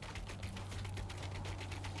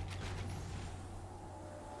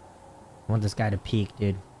 I want this guy to peek,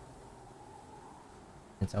 dude.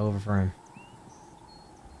 It's over for him.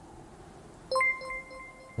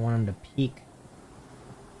 I want him to peek.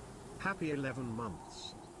 Happy 11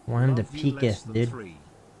 months. I want him to Love you peek less it, than dude. 3.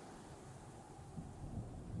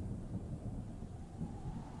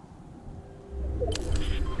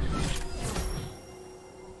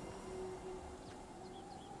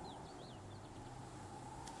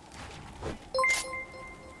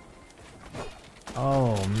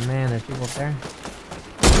 Oh man, there's people up there.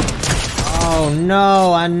 Oh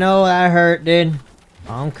no, I know that hurt, dude.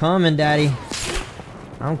 I'm coming, daddy.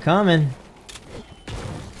 I'm coming.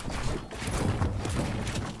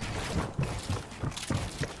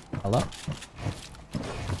 Hello?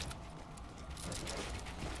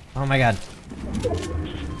 Oh my god.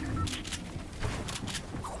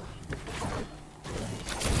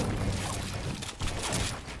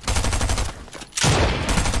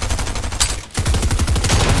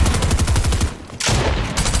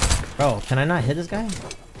 Bro, can I not hit this guy?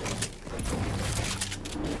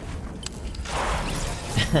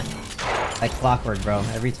 Like clockwork, bro.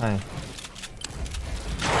 Every time.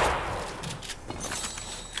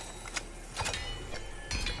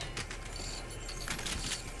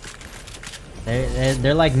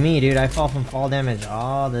 They're like me, dude. I fall from fall damage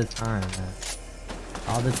all the time, man.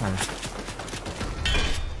 All the time.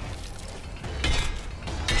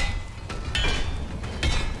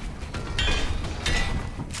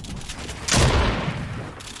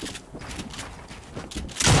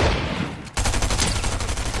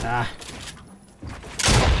 Ah.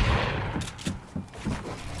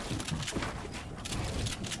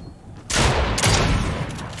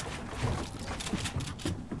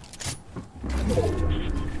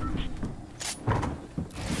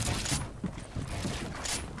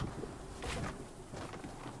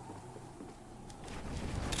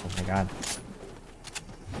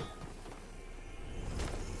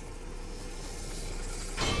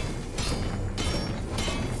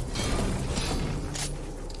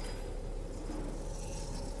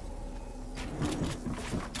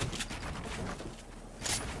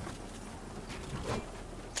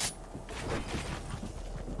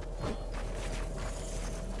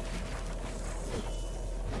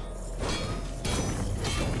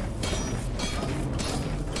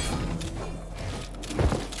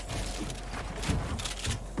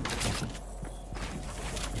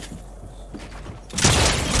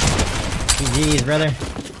 GG's, brother.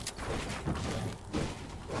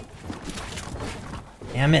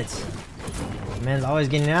 Damn it. Man's always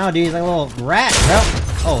getting out, dude. He's like a little rat, bro.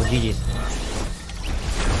 Oh, GG's.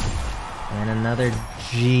 And another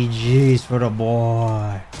GG's for the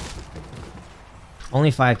boy.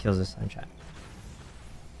 Only 5 kills this time, chat.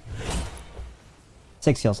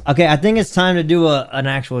 6 kills. Okay, I think it's time to do an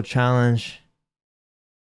actual challenge.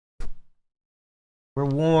 We're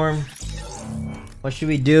warm. What should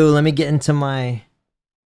we do? Let me get into my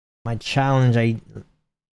challenge. Let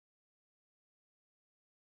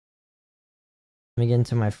me get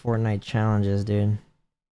into my Fortnite challenges, dude.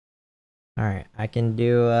 Alright, I can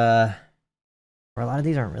do or a lot of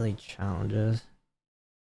these aren't really challenges.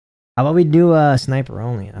 How about we do sniper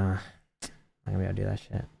only? I'm not gonna be able to do that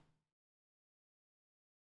shit.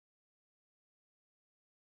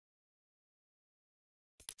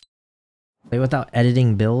 Play without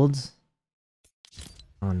editing builds?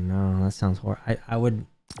 Oh no, that sounds horrible. That would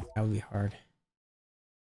be hard.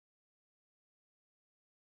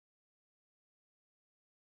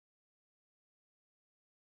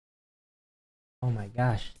 Oh my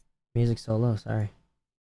gosh. Music's so low, sorry.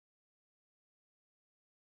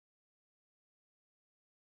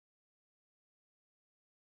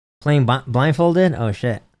 Playing blindfolded? Oh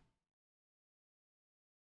shit.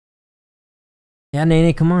 Yeah,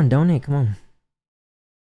 Nene, come on, donate, come on.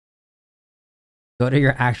 Go to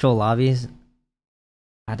your actual lobbies.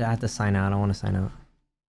 I have to sign out, I don't want to sign out.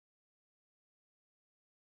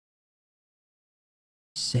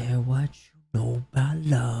 Say what you know about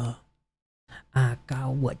love. I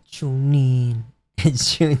got what you need.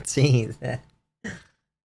 It's Juneteenth.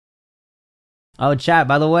 Oh, chat,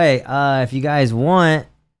 by the way, if you guys want,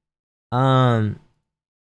 I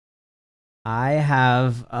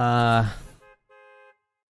have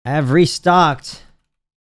restocked.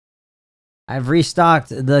 I've restocked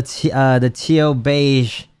the Teal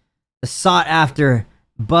Beige, the sought after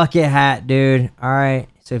bucket hat, dude. Alright,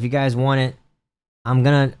 so if you guys want it,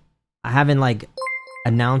 I haven't like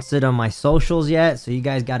announced it on my socials yet, so you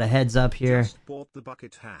guys got a heads up here. Just bought the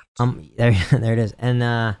bucket hat. There it is. And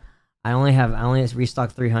I only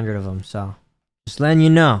restocked 300 of them, so just letting you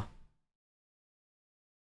know.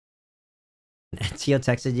 Tio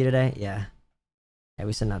texted you today? Yeah. Yeah,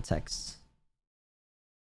 we send out texts.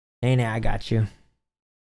 Hey, I got you.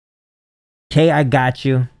 Kay, I got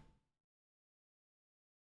you.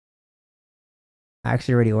 I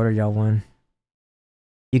actually already ordered y'all one.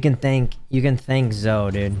 You can thank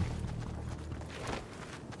Zoe, dude.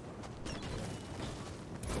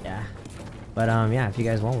 Yeah. But yeah, if you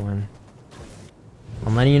guys want one,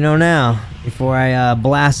 I'm letting you know now before I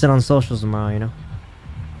blast it on socials tomorrow, you know.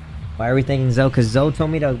 Why are we thanking Zoe? Because Zoe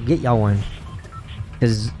told me to get y'all one.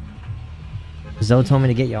 Because Zoe told me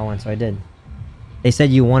to get y'all one, so I did. They said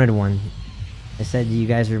you wanted one. They said you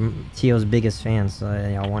guys are Tio's biggest fans, so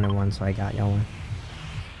y'all wanted one, so I got y'all one.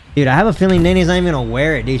 Dude, I have a feeling Nene's not even gonna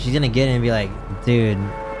wear it, dude. She's gonna get it and be like, dude,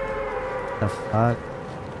 the fuck?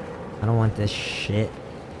 I don't want this shit.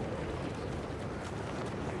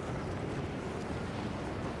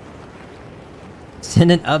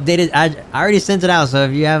 Send an updated address. I already sent it out, so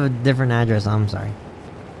if you have a different address, I'm sorry.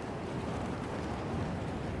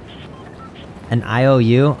 An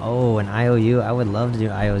IOU? Oh, an IOU. I would love to do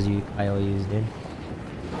IOUs, dude.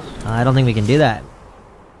 I don't think we can do that.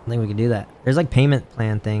 I think we can do that. There's like payment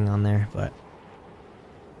plan thing on there, but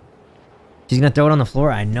she's gonna throw it on the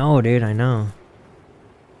floor. I know, dude. I know.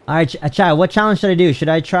 All right, chat. What challenge should I do? Should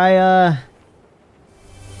I try?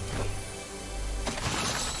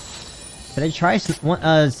 Should I try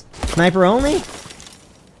sniper only?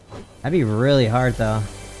 That'd be really hard, though.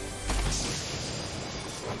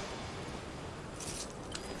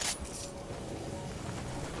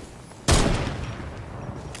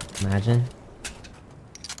 Imagine.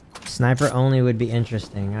 Sniper only would be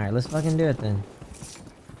interesting. Alright, let's fucking do it then.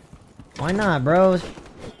 Why not, bros?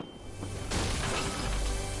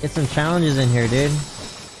 Get some challenges in here, dude.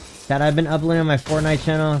 Chat, I've been uploading on my Fortnite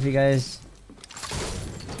channel. If you guys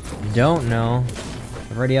don't know,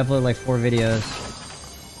 I've already uploaded like 4 videos.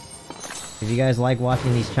 If you guys like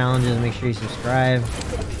watching these challenges, make sure you subscribe.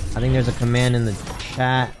 I think there's a command in the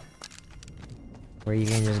chat where you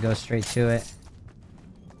can just go straight to it.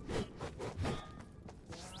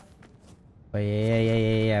 But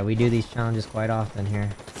yeah, we do these challenges quite often here.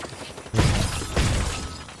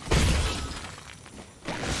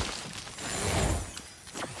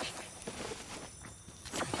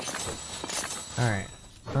 Alright.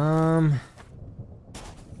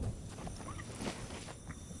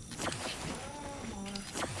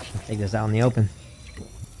 Take this out in the open.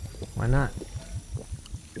 Why not?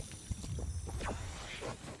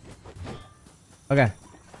 Okay.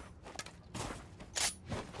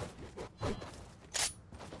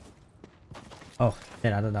 Oh,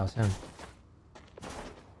 shit, I thought that was him.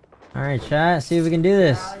 Alright, chat, see if we can do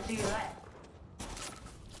this.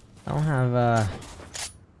 I don't have,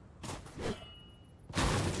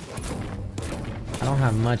 I don't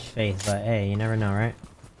have much faith, but hey, you never know, right?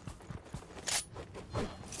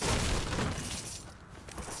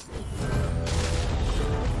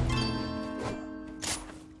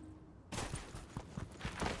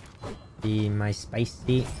 Be my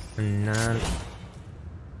spicy or not?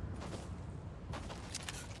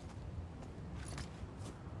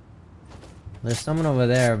 There's someone over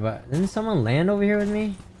there, but didn't someone land over here with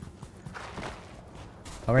me?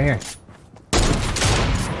 Over here.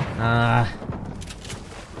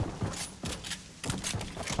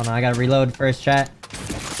 Hold on, I gotta reload first, chat.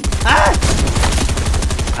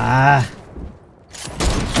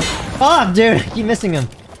 Fuck, dude! I keep missing him.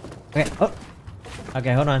 Okay, oh.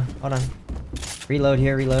 Okay, hold on. Reload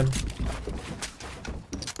here, reload.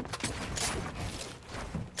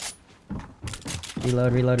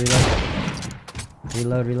 Reload. Reload.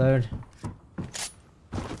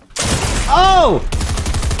 Oh!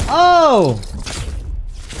 Oh!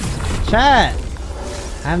 Chat!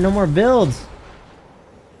 I have no more builds.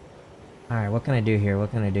 Alright, what can I do here?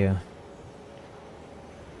 What can I do?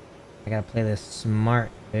 I gotta play this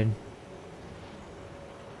smart, dude.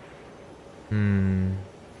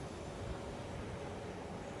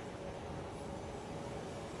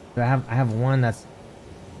 I have one that's...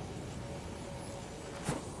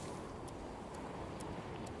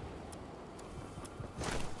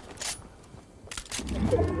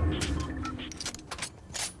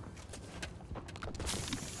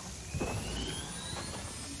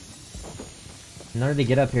 In order to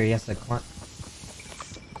get up here, he has to climb.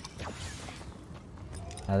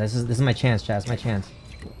 Oh, this is my chance, chat. It's my chance.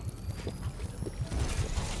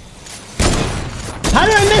 How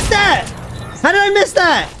did I miss that? How did I miss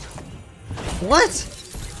that? What?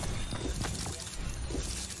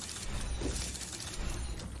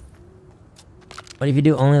 What if you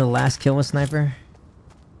do only the last kill with sniper?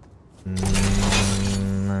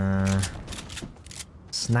 Nah.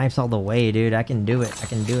 Snipes all the way, dude. I can do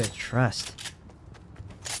it. Trust.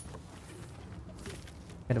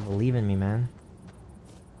 You gotta believe in me, man.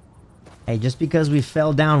 Hey, just because we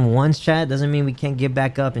fell down once, chat, doesn't mean we can't get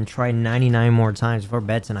back up and try 99 more times before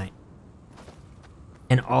bed tonight.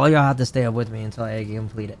 And all y'all have to stay up with me until I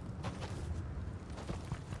complete it.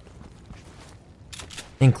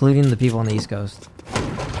 Including the people on the East Coast.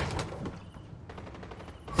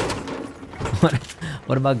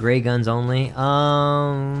 What about gray guns only?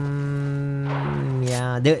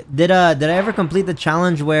 Yeah. Did I ever complete the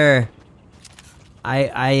challenge where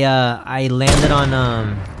I landed on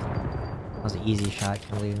that was an easy shot.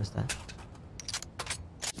 Can't believe I missed that.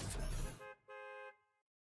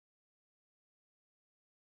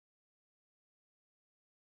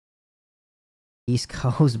 East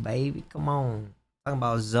Coast, baby. Come on. Talking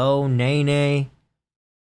about Zoe, Nene,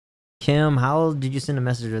 Kim. How did you send a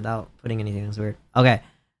message without putting anything? That's weird. Okay.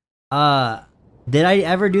 Did I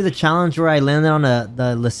ever do the challenge where I landed on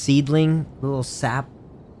the seedling little sap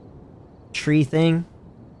tree thing?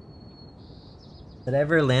 Did I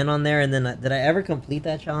ever land on there, and then did I ever complete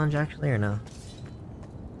that challenge actually, or no?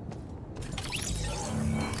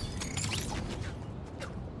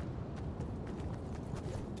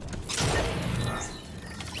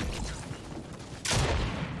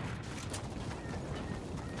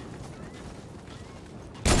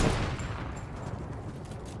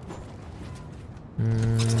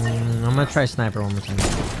 I'm gonna try sniper one more time.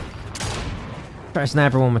 Try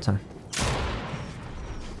sniper one more time.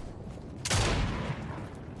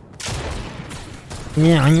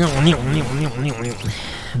 Yeah.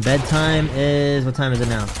 Bedtime is... What time is it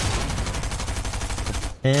now?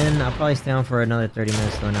 10. I'll probably stay on for another 30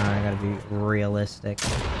 minutes though now. I gotta be realistic.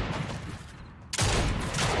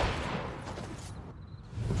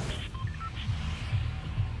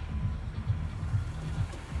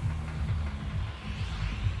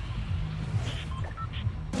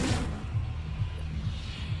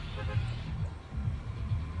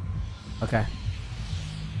 Okay.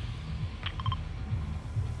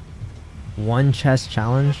 One chest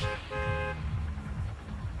challenge.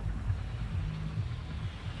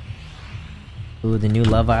 Ooh, the new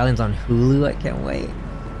Love Island's on Hulu. I can't wait.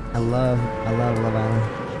 I love Love Island.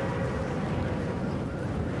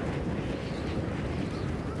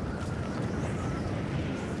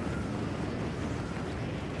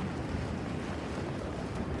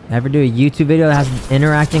 Ever do a YouTube video that has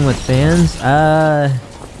interacting with fans?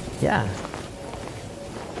 Yeah.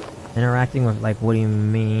 Interacting with, like, what do you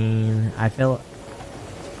mean? I feel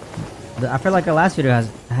I feel like the last video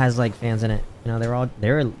has like fans in it. You know,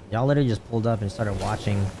 y'all literally just pulled up and started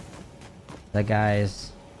watching the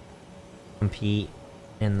guys compete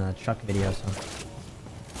in the truck video. So,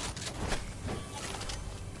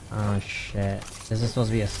 oh shit, this is supposed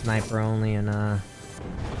to be a sniper only, and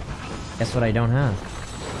guess what? I don't have.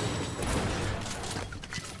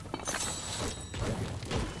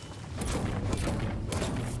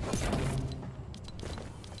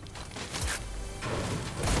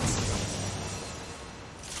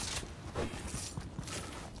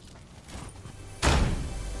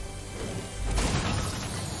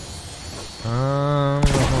 I don't know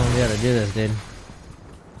if I'm gonna be able to do this, dude.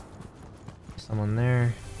 Someone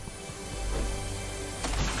there.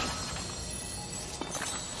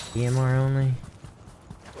 EMR only.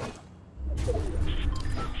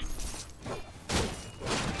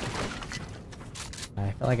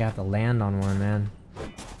 I feel like I have to land on one, man.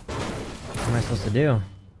 What am I supposed to do?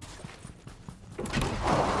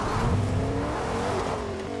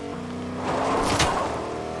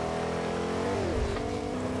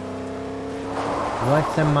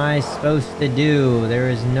 What am I supposed to do? There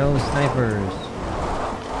is no snipers.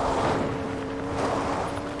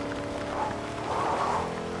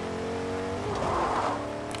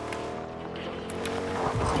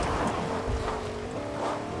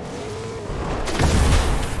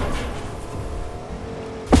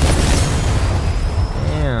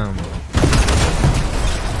 Damn.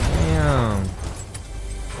 Damn.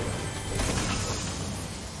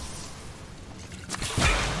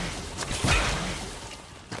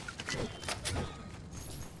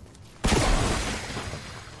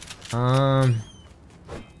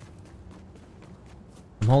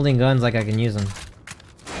 I'm holding guns like I can use them.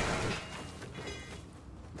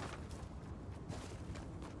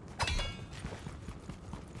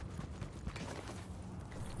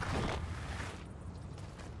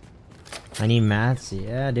 I need mats.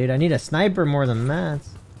 Yeah, dude, I need a sniper more than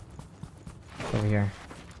mats. Over here.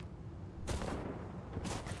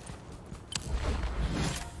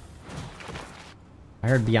 I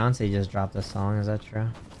heard Beyonce just dropped a song. Is that true?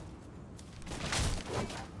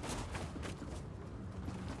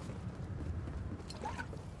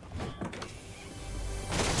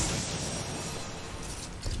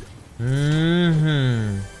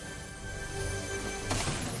 Mm-hmm.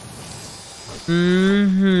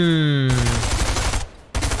 Mm-hmm.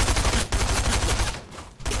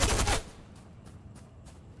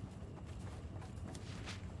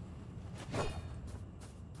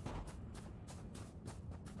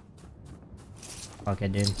 Okay,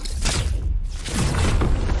 dude.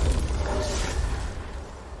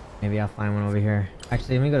 Maybe I'll find one over here.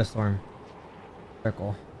 Actually, let me go to Storm.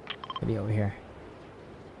 Circle. Maybe over here.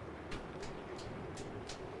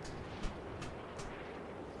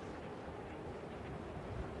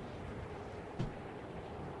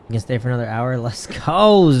 You can stay for another hour. Let's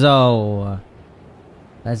go, Zo.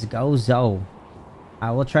 Let's go, Zo.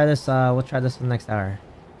 We'll try this. We'll try this for the next hour.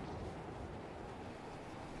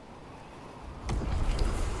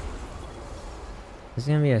 This is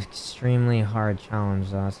gonna be an extremely hard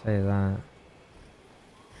challenge, though. I'll tell you that.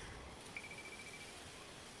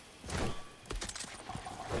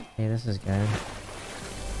 Hey, this is good.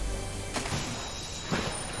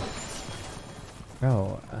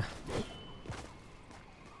 Bro.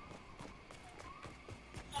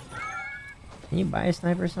 Can you buy a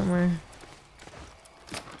sniper somewhere?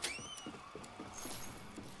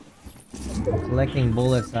 Collecting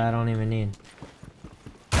bullets that I don't even need.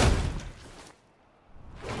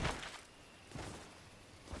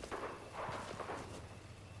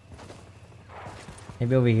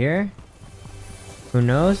 Maybe over here? Who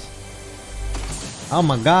knows? Oh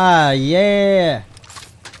my god, yeah!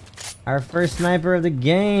 Our first sniper of the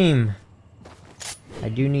game! I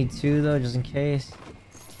do need 2 though, just in case.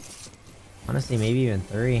 Honestly, maybe even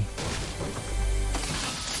 3.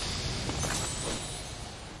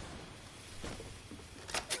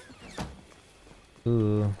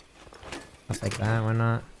 Ooh. I'll take that, why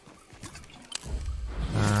not?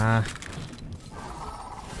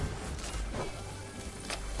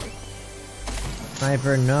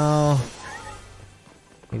 Sniper, no.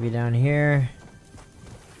 Maybe down here.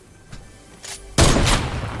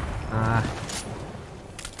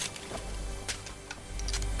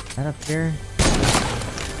 Is that up here?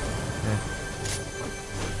 Yeah.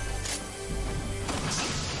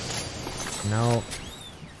 No.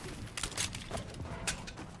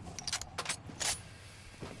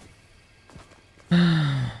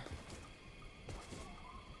 I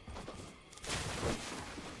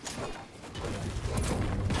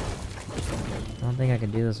don't think I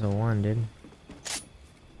could do this with 1, dude.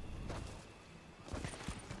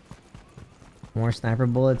 More sniper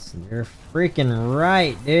bullets. You're freaking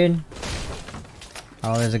right, dude.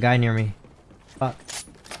 Oh, there's a guy near me. Fuck.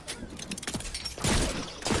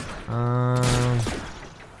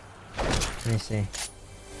 Let me see.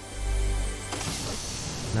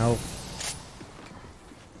 Nope.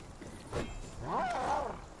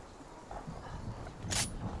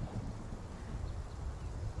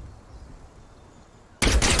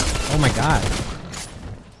 Oh my god.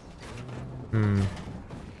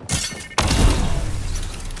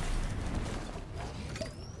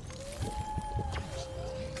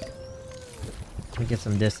 Let me get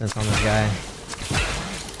some distance on this guy.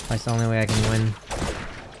 That's the only way I can win.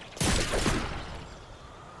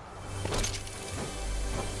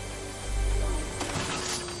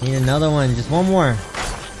 Need another one, just one more.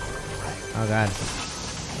 Oh god.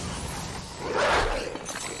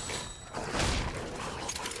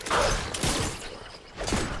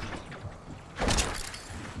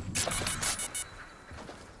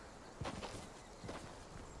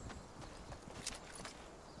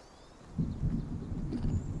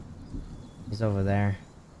 He's over there.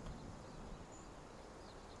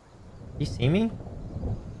 You see me?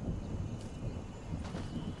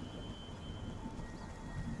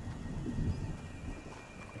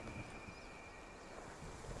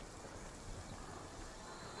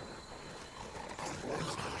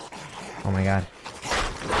 Oh my god.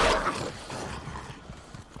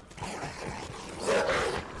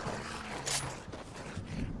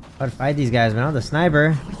 I'd fight these guys, man. I'm the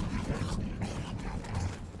sniper.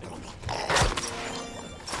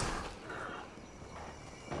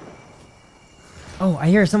 Oh, I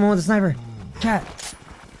hear someone with a sniper. Chat.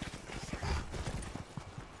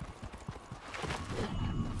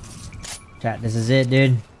 Chat, this is it,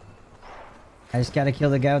 dude. I just gotta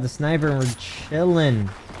kill the guy with the sniper and we're chilling.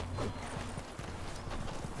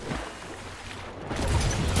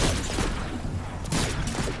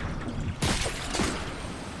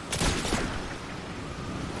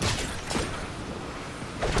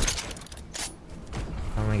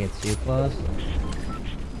 I don't wanna get too close.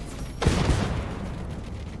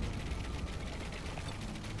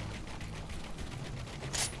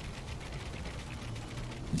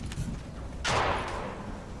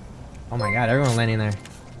 Oh my god, everyone landing there.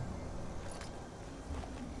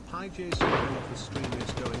 Hi Jason, I hope the stream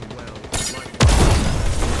is going well.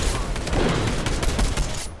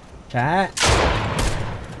 Chat.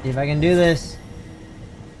 See if I can do this.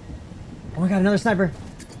 Oh my god, another sniper.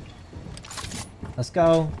 Let's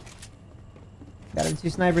go. Got the 2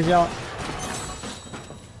 snipers, y'all. See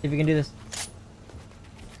if we can do this.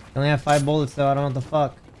 I only have 5 bullets though, I don't know what the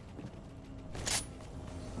fuck.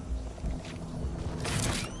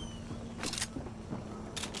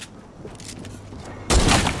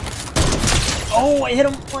 Oh, I hit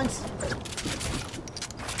him once.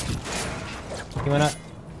 He went up.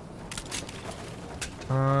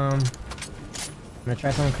 I'm gonna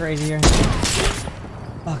try something crazy here.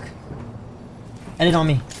 Fuck. Edit on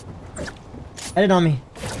me. Edit on me.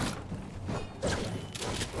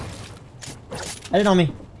 Edit on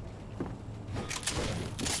me.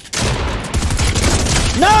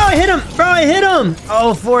 No, I hit him! Bro, I hit him!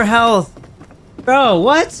 Oh, 4 health. Bro,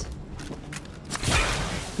 what?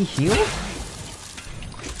 He healed?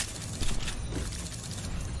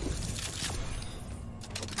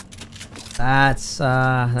 That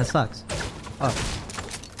sucks. Oh.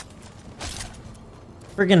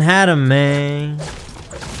 Freaking had him, man.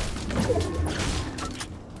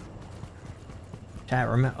 Chat,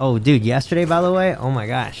 remember? Oh, dude, yesterday, by the way, oh my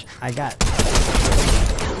gosh, I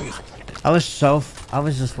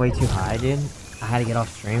was just way too high, dude. I had to get off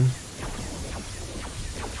stream.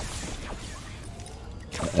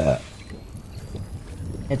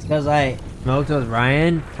 It's because I smoked with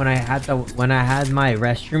Ryan when I had my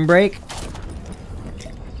restroom break.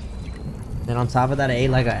 Then on top of that, I ate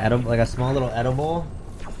like a small little edible.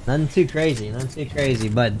 Nothing too crazy,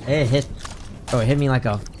 but it hit me like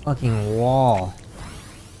a fucking wall.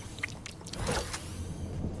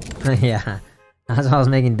 Yeah, that's why I was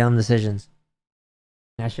making dumb decisions.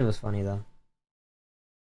 That shit was funny though.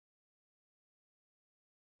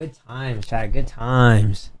 Good times, chat. Good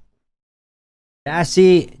times.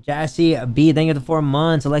 Jassy B, thank you for the 4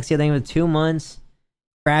 months. Alexia, thank you for the 2 months.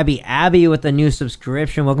 Krabby Abby with a new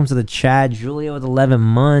subscription. Welcome to the chat. Julia with 11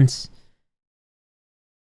 months.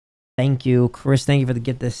 Thank you. Chris, thank you for the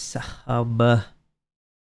get this sub. That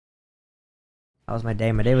was my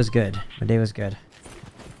day. My day was good.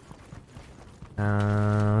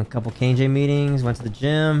 A couple KJ meetings. Went to the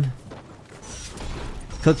gym.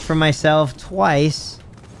 Cooked for myself twice.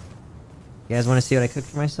 You guys want to see what I cooked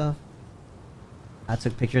for myself? I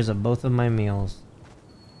took pictures of both of my meals.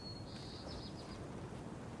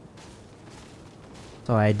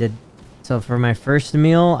 So I did. So for my first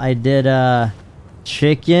meal, I did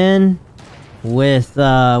chicken with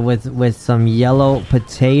some yellow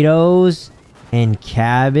potatoes and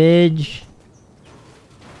cabbage.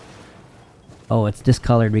 Oh, it's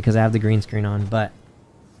discolored because I have the green screen on, but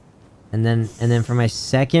and then for my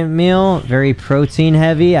second meal, very protein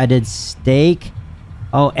heavy, I did steak.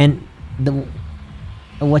 Oh, and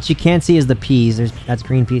what you can't see is the peas. That's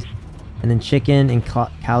green peas. And then chicken and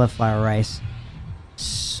cauliflower rice.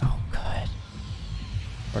 So good.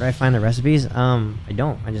 Where do I find the recipes? I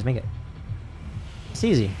don't. I just make it. It's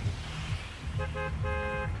easy.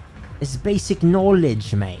 It's basic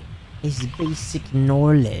knowledge, mate. It's basic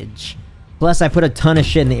knowledge. Plus, I put a ton of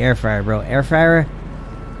shit in the air fryer, bro. Air fryer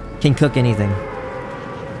can cook anything.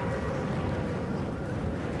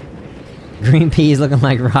 Green peas looking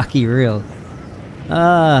like Rocky Real.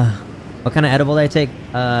 What kind of edible did I take?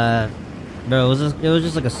 Bro, it was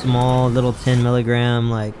just like a small little 10 milligram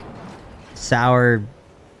like sour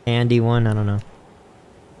candy one. I don't know.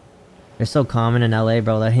 They're so common in LA,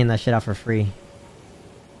 bro. They're handing that shit out for free.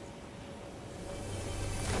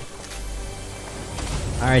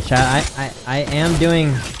 Alright, chat. I am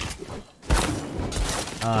doing...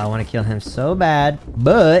 Oh, I want to kill him so bad.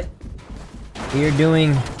 But we are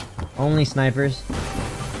doing only snipers.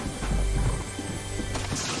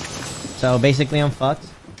 So basically I'm fucked.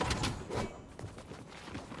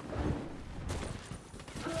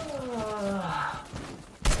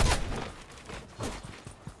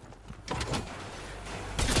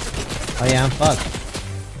 Oh yeah, I'm fucked.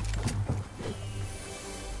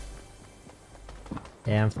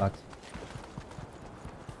 Yeah, I'm fucked.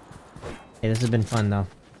 Hey, this has been fun though.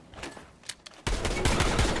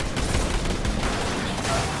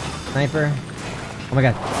 Sniper. Oh my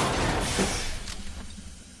god.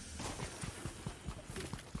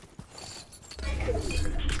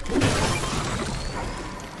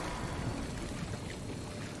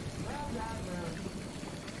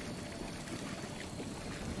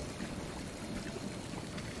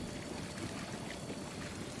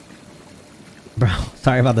 Bro,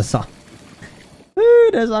 sorry about the song. Woo,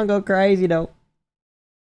 that song go crazy though.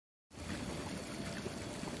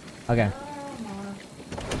 Okay.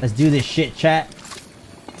 Let's do this shit, chat.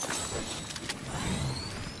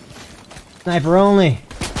 Sniper only.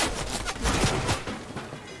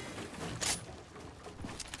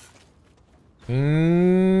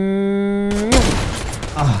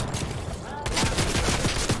 Oh.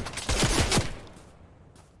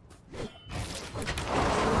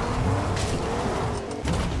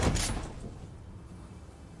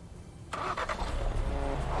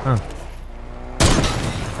 Huh.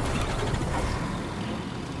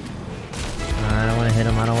 I don't want to hit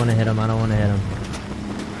him. I don't want to hit him. I don't want to hit him.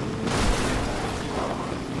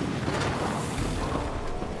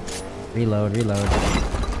 Reload, reload.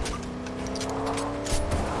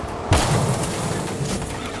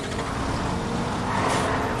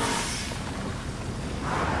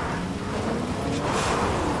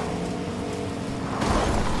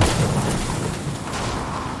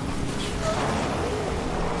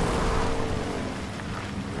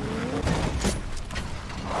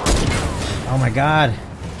 Oh my god.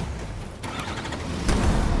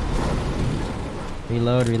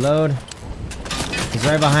 Reload, reload. He's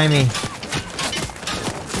right behind me.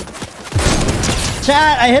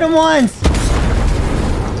 Chat, I hit him once.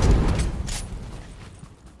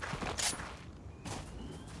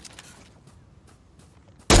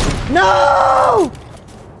 No!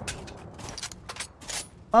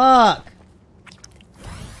 Fuck.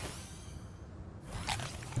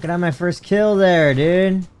 Look at my first kill there,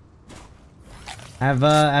 dude. I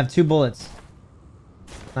have 2 bullets.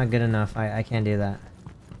 Not good enough. I can't do that.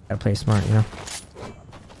 Gotta play smart, you know.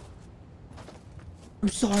 I'm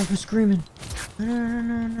sorry for screaming.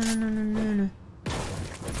 No.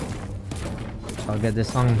 Oh, good. This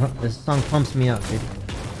song pumps me up, dude.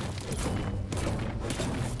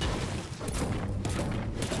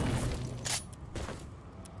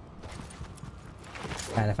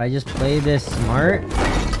 God, if I just play this smart.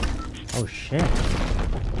 Oh shit.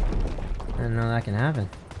 I didn't know that can happen.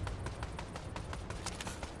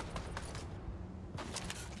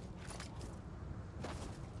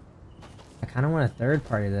 I kind of want a third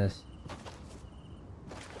party this.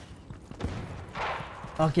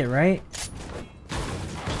 Fuck it, right?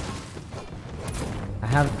 I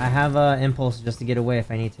have impulse just to get away if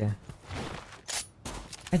I need to.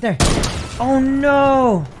 Right there. Oh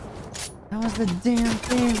no! That was the damn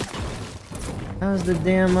thing. That was the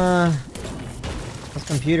damn this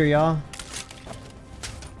computer, y'all.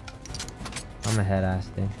 I'm a head ass,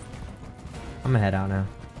 dude. I'm gonna head out now.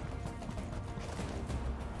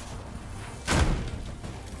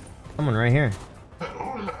 Someone right here.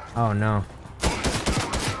 Oh no.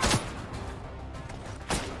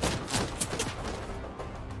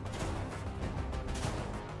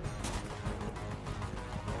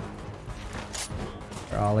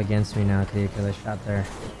 They're all against me now, dude, because I shot their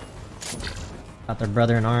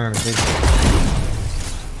brother in arms, dude.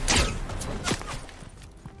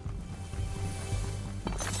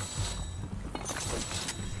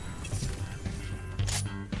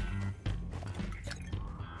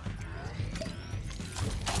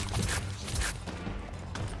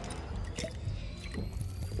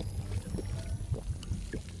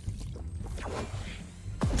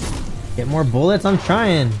 Get more bullets? I'm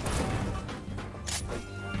trying.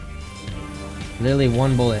 Literally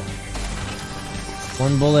one bullet.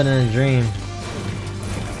 One bullet in a dream.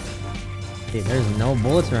 Dude, there's no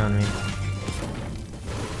bullets around me.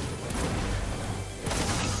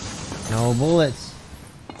 No bullets.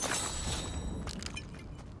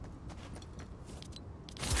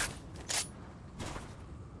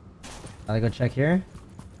 Gotta go check here.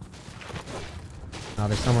 Oh,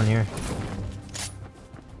 there's someone here.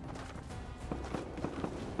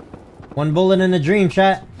 One bullet in a dream,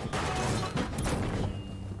 chat.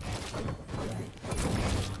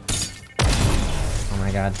 Oh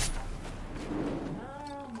my god.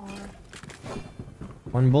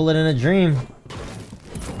 One bullet in a dream.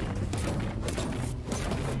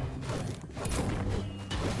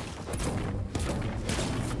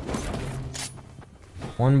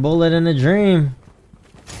 One bullet in a dream.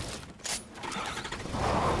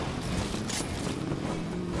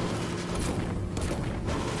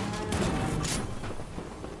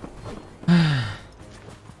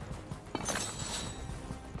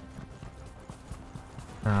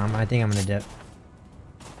 I think I'm gonna dip.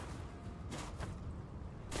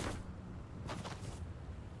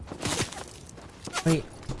 Wait.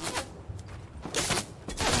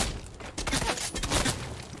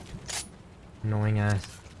 Annoying ass.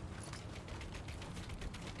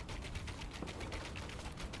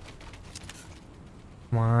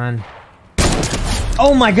 Come on.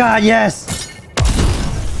 Oh my god, yes!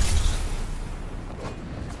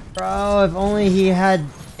 Bro, if only he had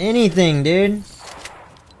anything, dude.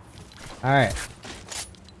 Alright.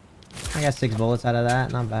 I got 6 bullets out of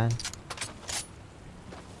that, not bad.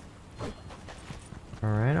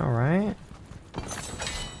 Alright, alright.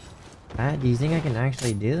 Do you think I can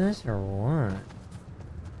actually do this or what?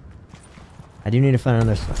 I do need to find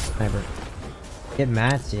another sniper. Get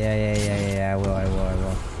mats? Yeah, I will. I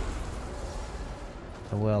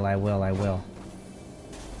will.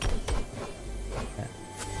 Okay.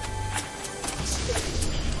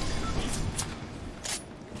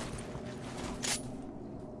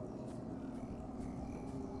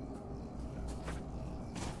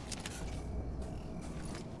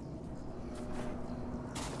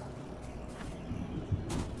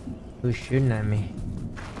 Who's shooting at me?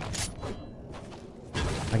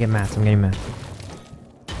 I get mats, I'm getting mats.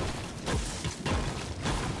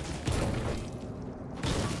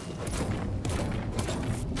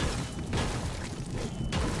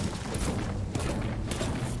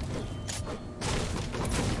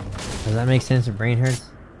 Does that make sense? Your brain hurts?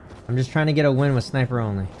 I'm just trying to get a win with sniper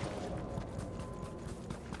only.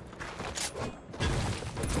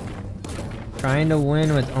 Trying to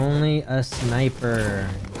win with only a sniper.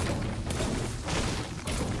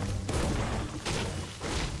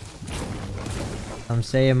 Some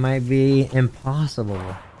say it might be impossible.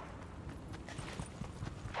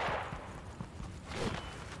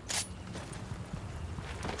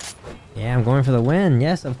 Yeah, I'm going for the win.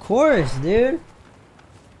 Yes, of course, dude.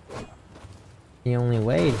 The only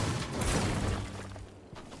way.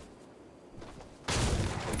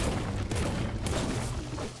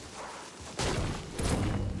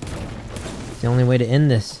 It's the only way to end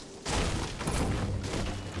this.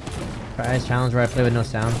 Prize challenge where I play with no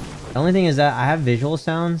sound. The only thing is that I have visual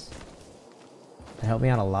sounds that help me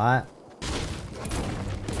out a lot.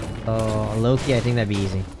 So low-key, I think that'd be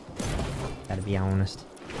easy. Gotta be honest.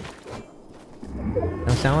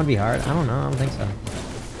 No sound would be hard? I don't know, I don't think so.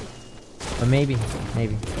 But maybe.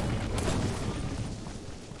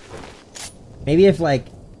 Maybe if like,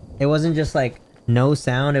 it wasn't just like no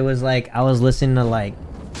sound, it was like I was listening to like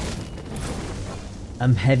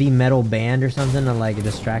a heavy metal band or something to like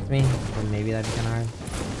distract me, then maybe that'd be kinda hard.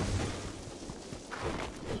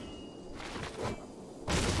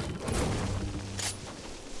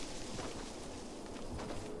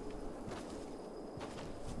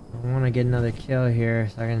 I want to get another kill here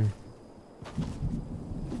so I can...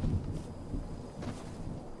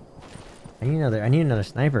 I need another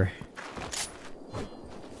sniper.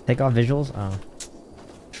 Take off visuals? Oh.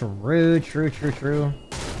 True.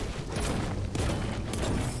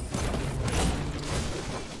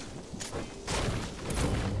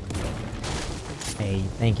 Hey,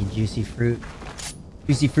 thank you, Juicy Fruit.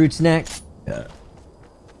 Juicy Fruit snack.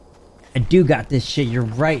 I do got this shit. You're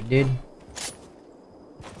right, dude.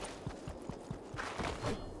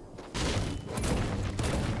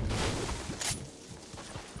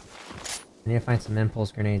 I need to find some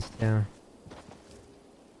impulse grenades too.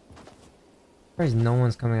 Surprised no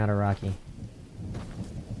one's coming out of Rocky.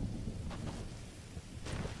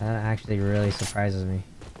 That actually really surprises me.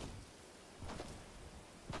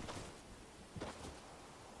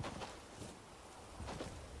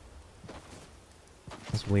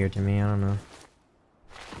 That's weird to me, I don't know.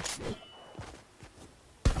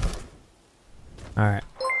 Alright.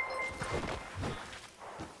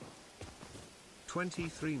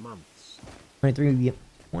 23 months. 23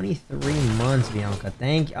 months, Bianca.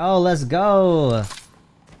 Thank you. Oh, let's go.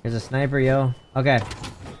 There's a sniper, yo. Okay.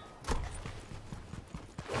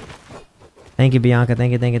 Thank you, Bianca.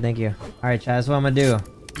 Thank you, thank you, thank you. Alright, chat, that's what I'm gonna do.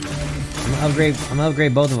 I'm gonna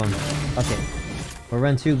upgrade both of them. Okay. We'll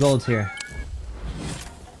run 2 golds here.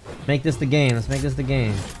 Make this the game. Let's make this the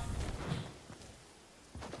game.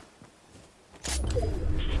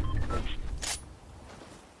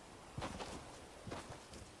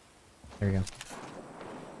 There we go.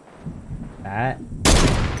 That.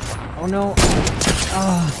 Oh no.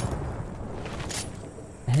 Oh.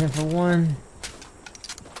 I hit it for 1.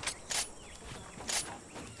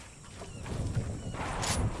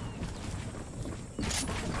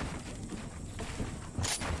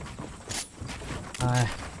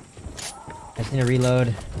 I just need to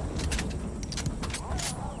reload.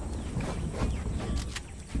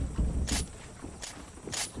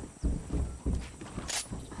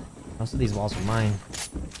 Most of these walls are mine.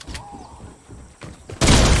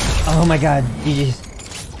 Oh my god, GG's.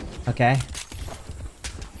 Okay.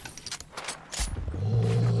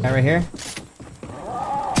 Guy right here.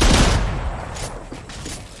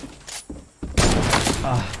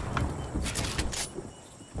 Oh.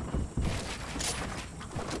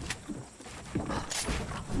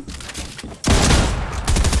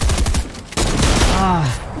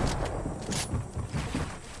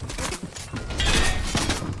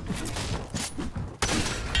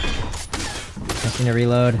 Just need to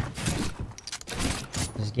reload.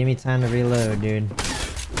 Just give me time to reload, dude.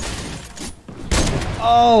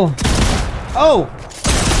 Oh! Oh!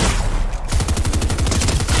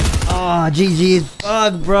 Oh, GG's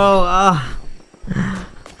bug, bro.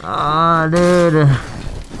 Dude.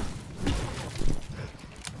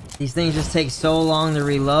 These things just take so long to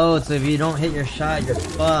reload, so if you don't hit your shot, you're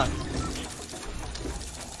fucked.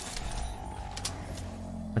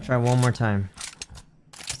 I'll try one more time.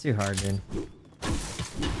 It's too hard, dude.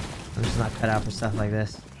 I'm just not cut out for stuff like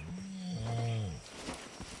this.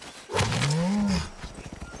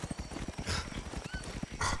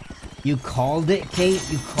 You called it, Kate?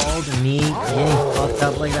 You called me getting fucked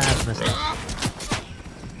up like that? That's messed up.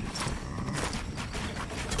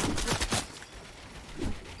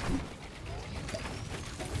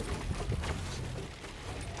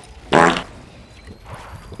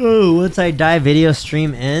 Oh, once I die, video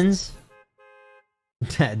stream ends?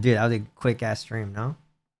 Dude, that was a quick ass stream, no?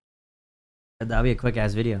 That'll be a quick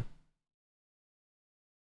ass video.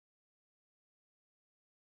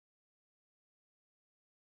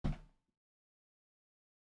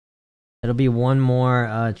 It'll be one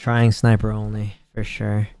more trying sniper only, for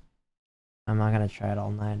sure. I'm not gonna try it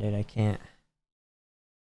all night, dude. I can't.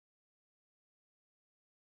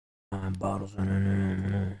 Bottles.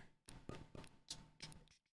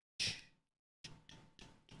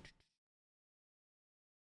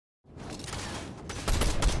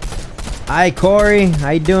 Hi Corey,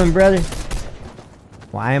 how you doing, brother?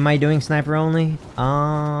 Why am I doing sniper only?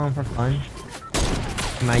 For fun.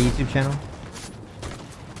 My YouTube channel.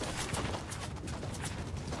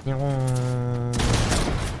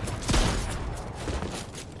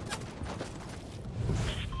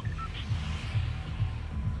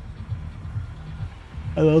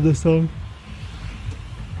 I love this song.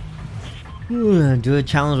 Ooh, do a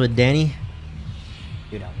challenge with Danny.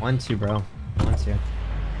 Dude, I want to, bro. I want to.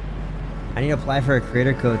 I need to apply for a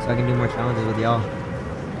creator code so I can do more challenges with y'all.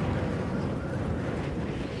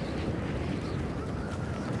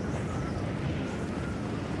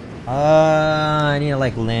 I need to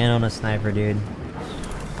like land on a sniper, dude.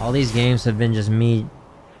 All these games have been just me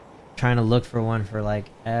trying to look for one for like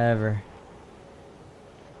ever.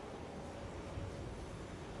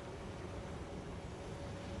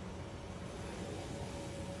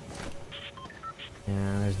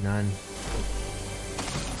 Yeah, there's none.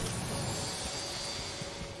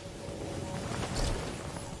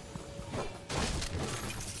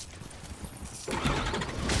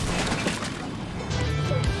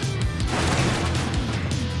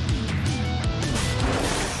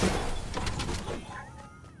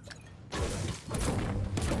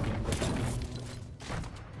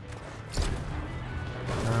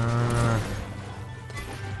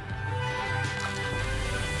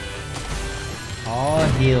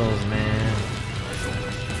 heals, man.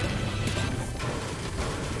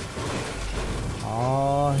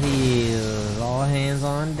 All heals. All hands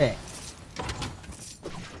on deck.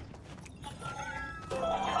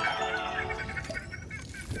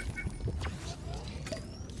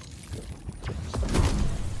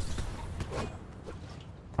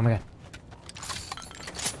 Oh my god.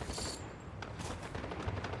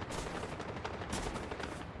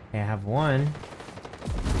 Okay, I have one.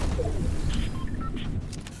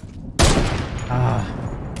 Ah.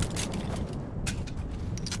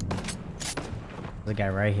 The guy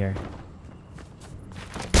right here.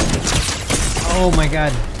 Oh my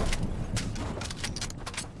god.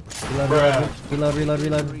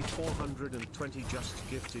 Reload. 420 just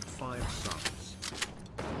gifted 5 subs.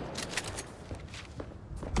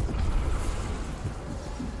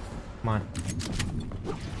 Come on.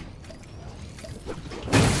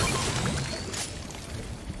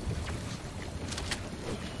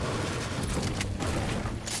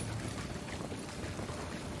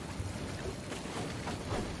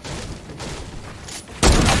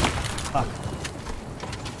 Fuck.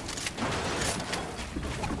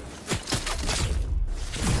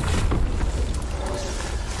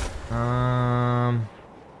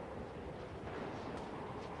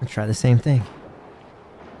 Let's try the same thing.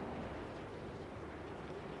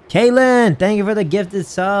 Caitlin, thank you for the gifted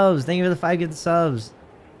subs. Thank you for the 5 gifted subs.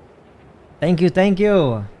 Thank you, thank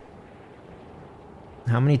you.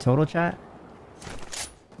 How many total, chat?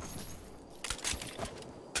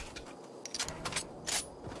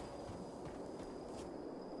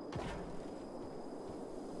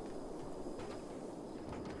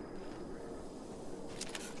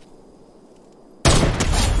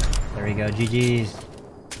 There we go, GG's.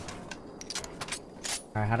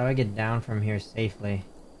 Alright, how do I get down from here safely?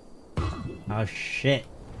 Oh shit.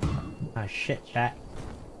 Oh shit, chat.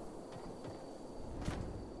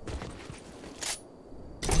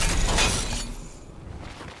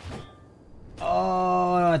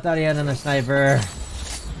 Oh, I thought he had another sniper.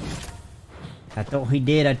 I thought he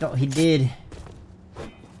did,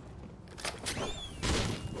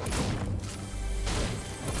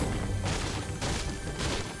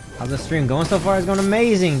 How's the stream going so far? It's going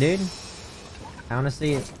amazing, dude.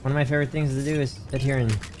 Honestly, one of my favorite things to do is sit here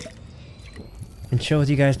and chill with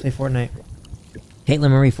you guys, play Fortnite.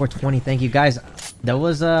 Caitlin Marie 420, thank you guys. That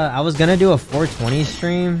was I was gonna do a 420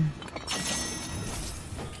 stream.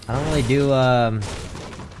 I don't really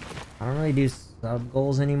do sub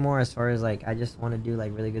goals anymore, as far as like I just want to do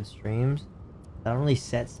like really good streams. I don't really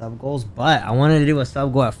set sub goals, but I wanted to do a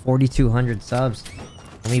sub goal at 4,200 subs,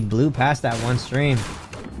 and we blew past that one stream.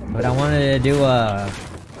 But I wanted to do a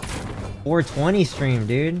 420 stream,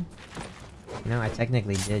 dude. You know, I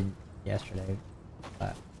technically did yesterday,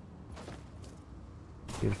 but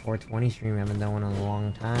dude, 420 stream, I haven't done one in a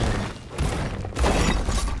long time.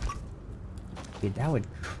 Dude, that would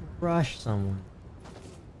crush someone.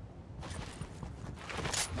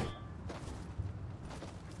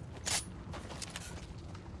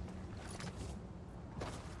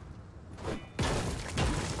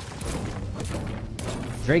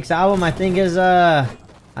 Drake's album, I think, is I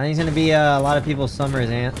think it's gonna be a lot of people's summer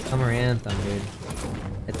anthem, dude.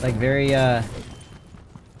 It's like very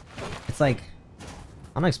it's like,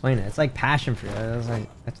 I'm gonna explain it. It's like passion fruit.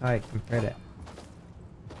 That's how I compared it.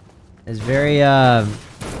 It's very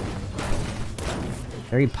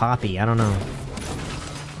very poppy. I don't know.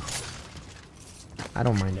 I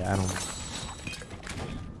don't mind it. I don't mind it.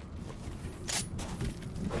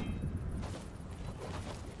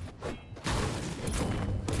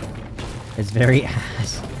 It's very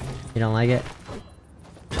ass. You don't like it?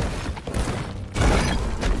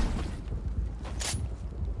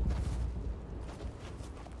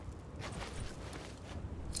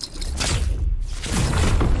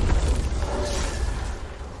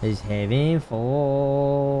 He's having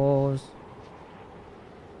force.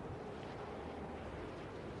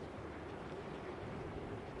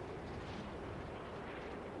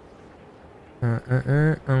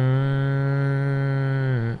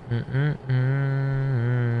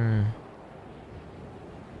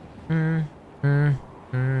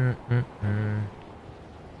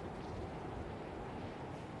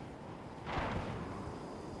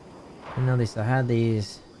 I know they still had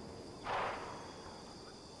these.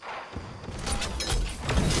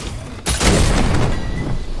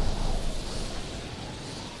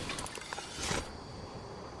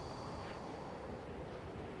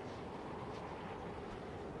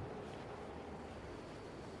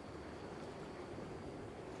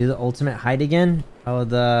 Do the ultimate height again? Oh,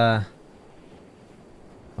 the...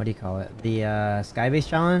 What do you call it? The Skybase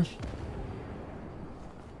challenge?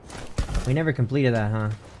 We never completed that, huh?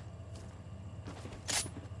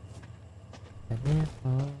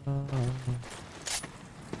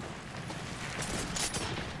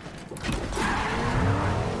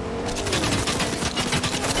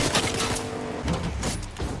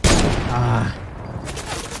 Ah.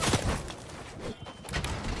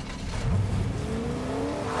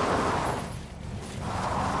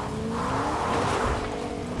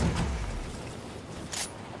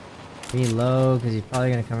 Reload, because he's probably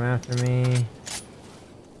gonna come after me.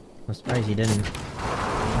 I'm surprised he didn't.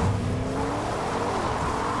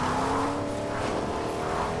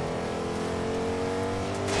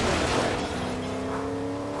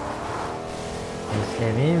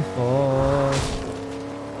 Seven four.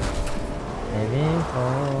 Seven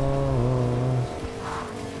four.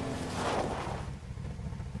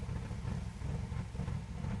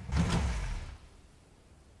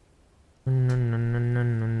 No, no, no, no, no,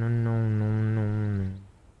 no, no, no, no.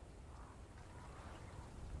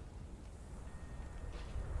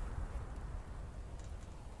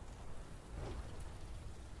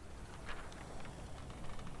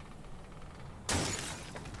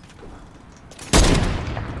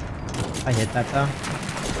 I hit that though.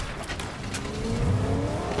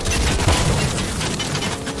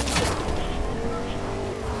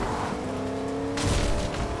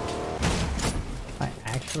 I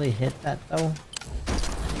actually hit that though.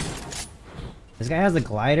 This guy has a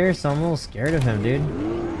glider, so I'm a little scared of him, dude.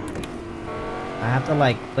 I have to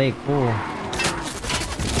like play it cool.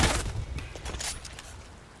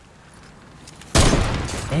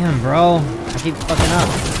 Damn, bro. I keep fucking up.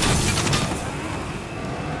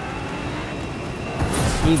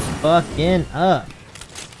 Keep fucking up.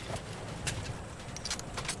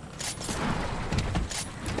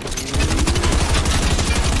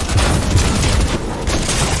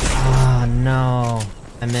 Oh no.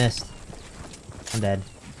 I missed. I'm dead.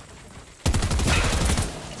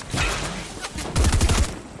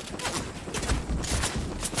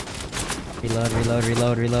 Reload, reload,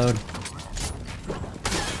 reload, reload.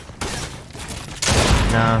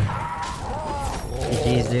 No.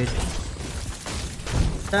 GG's, dude.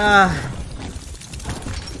 Alright,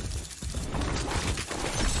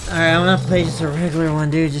 I'm gonna play just a regular one,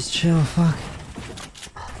 dude. Just chill, fuck.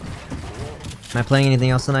 Am I playing anything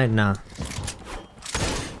else tonight? No.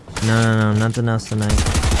 No, nothing else tonight.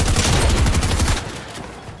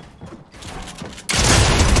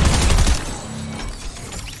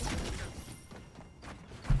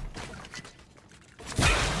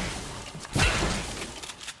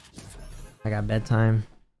 I got bedtime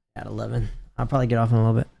at 11. I'll probably get off in a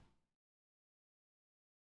little bit.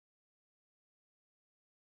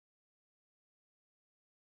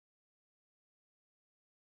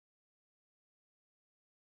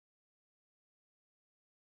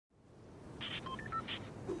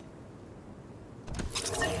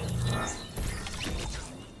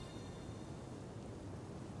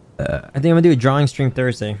 I think I'm gonna do a drawing stream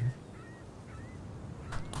Thursday.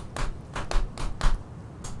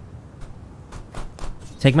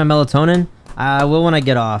 Take my melatonin? I will when I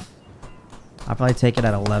get off. I'll probably take it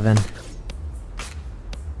at 11.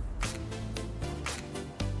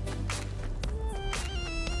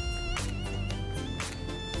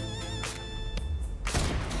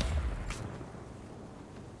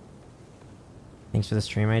 Thanks for the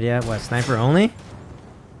stream idea. What, sniper only?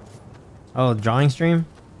 Oh, drawing stream?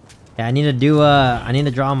 Yeah, I need to do I need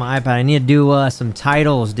to draw on my iPad. I need to do some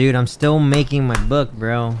titles, dude. I'm still making my book,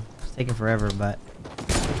 bro. It's taking forever, but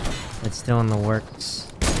it's still in the works.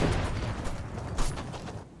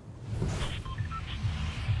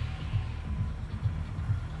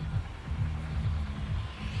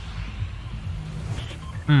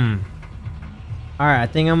 Alright, I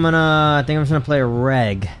think I'm just gonna play a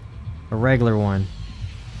regular one.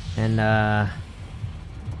 And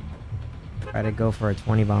try to go for a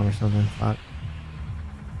 20 bomb or something. Fuck.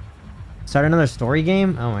 Start another story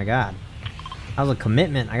game? Oh my god. That was a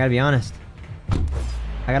commitment, I gotta be honest.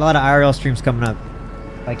 I got a lot of IRL streams coming up.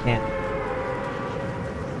 If I can't.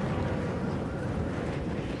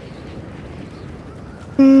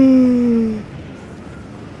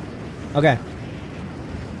 Okay.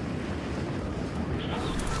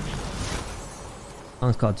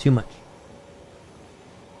 Song's called Too Much.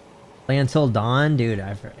 Play Until Dawn? Dude,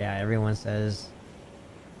 yeah, everyone says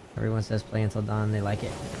play Until Dawn, they like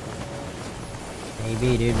it.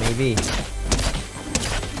 Maybe, dude, maybe.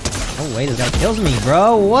 Oh wait, this guy kills me,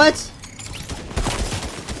 bro. What?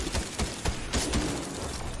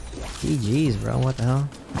 GG's, bro. What the hell?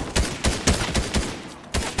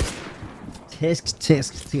 Tisk,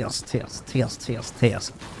 tisk, tisk, tisk, tisk, tisk,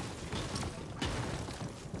 tisk.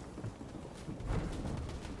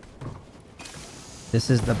 This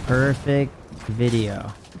is the perfect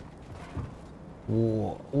video.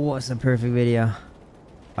 Whoa, what's the perfect video?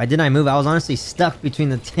 Why didn't I move? I was honestly stuck between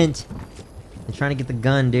the tent and trying to get the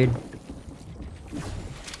gun, dude.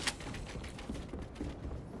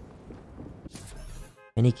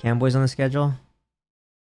 Any camboys on the schedule?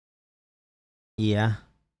 Yeah.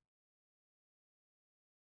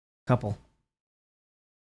 Couple.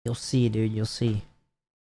 You'll see, dude. You'll see.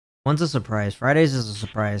 One's a surprise. Fridays is a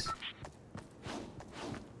surprise.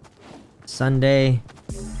 Sunday,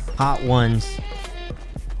 hot ones.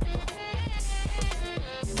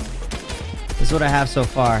 This is what I have so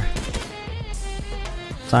far.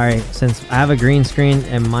 Sorry, since I have a green screen,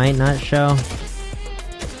 it might not show.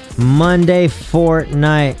 Monday,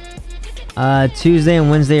 Fortnite. Tuesday and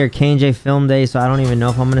Wednesday are KJ film day, so I don't even know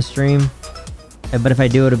if I'm gonna stream. But if I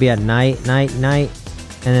do, it'll be at night. And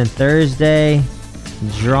then Thursday,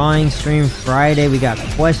 drawing stream. Friday, we got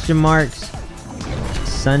question marks.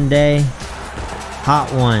 Sunday,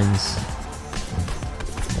 hot ones.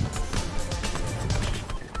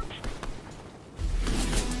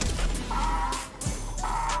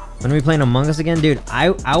 When are we playing Among Us again? Dude,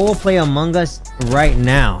 I will play Among Us right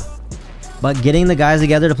now. But getting the guys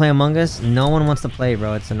together to play Among Us, no one wants to play,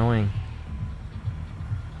 bro. It's annoying.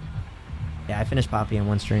 Yeah, I finished Poppy in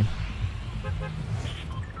one stream.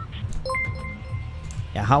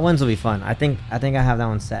 Yeah, hot ones will be fun. I think I have that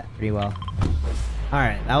one set pretty well.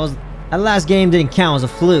 Alright, that last game didn't count. It was a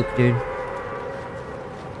fluke, dude.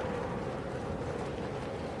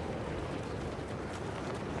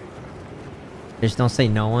 Just don't say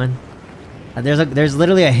no one. There's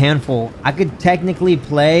literally a handful. I could technically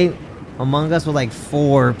play Among Us with like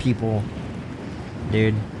 4 people,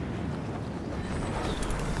 dude.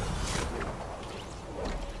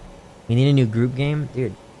 We need a new group game,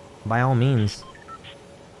 dude. By all means,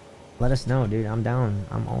 let us know, dude. I'm down.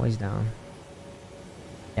 I'm always down.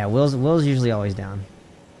 Yeah, Will's usually always down.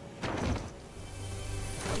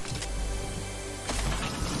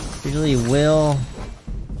 Usually Will.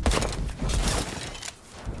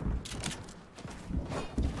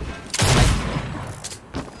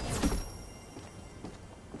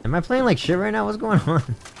 Am I playing like shit right now? What's going on?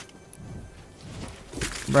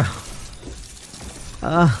 Bro.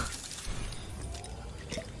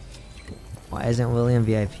 Why isn't William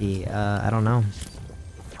VIP? I don't know.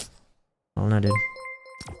 I don't know, dude.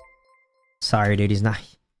 Sorry, dude. He's not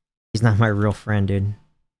my real friend, dude.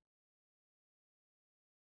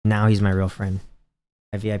 Now he's my real friend.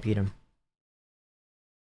 I VIP'd him.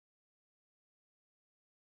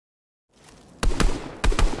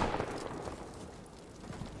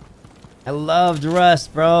 I loved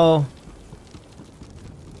Rust, bro.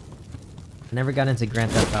 I never got into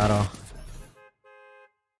Grand Theft Auto.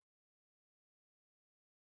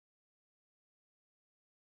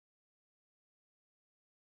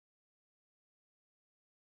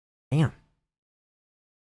 Damn.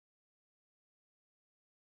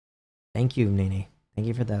 Thank you, Nene. Thank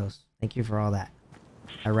you for those. Thank you for all that.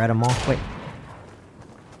 I read them all quick.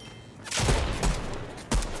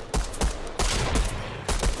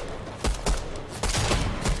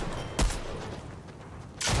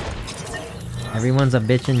 Everyone's a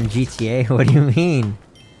bitch in GTA? What do you mean?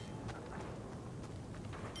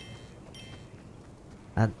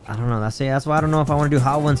 I don't know. That's why I don't know if I want to do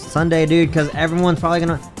Hot Ones Sunday, dude. Because everyone's probably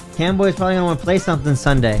gonna... Camboy's probably gonna want to play something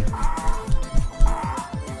Sunday.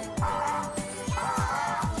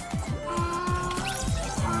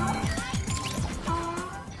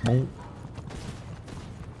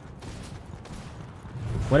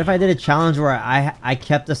 What if I did a challenge where I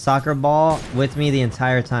kept the soccer ball with me the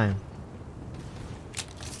entire time?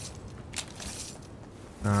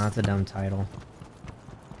 Oh, that's a dumb title.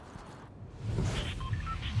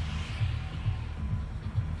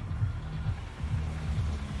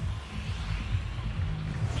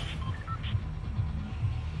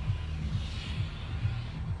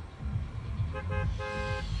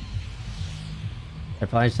 They're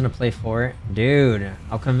probably just gonna play for it. Dude,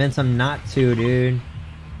 I'll convince them not to, dude.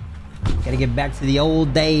 Gotta get back to the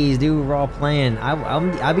old days, dude. We're all playing.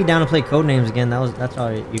 I'll be down to play Codenames again. That's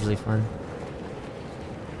all usually fun.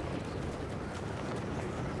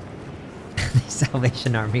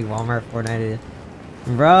 Salvation Army, Walmart, Fortnite.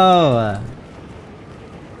 Bro,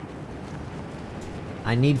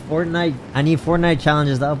 I need Fortnite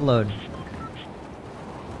challenges to upload.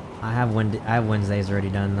 I have Wednesdays already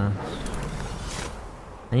done though.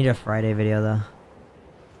 I need a Friday video though.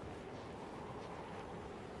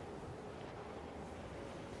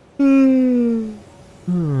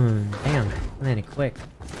 Damn, I made it quick.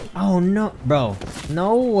 Oh no, bro,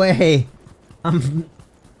 no way.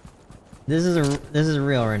 This is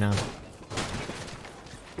real right now.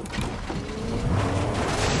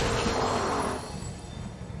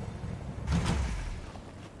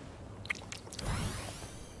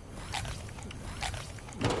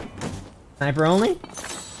 Sniper only?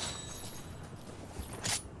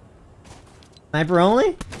 Sniper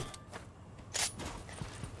only?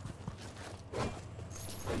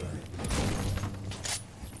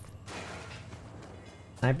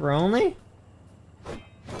 Sniper only?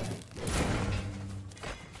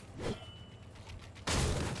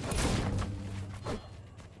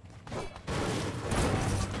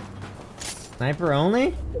 Sniper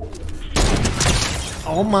only?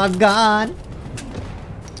 Oh my god!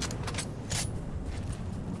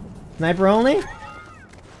 Sniper only?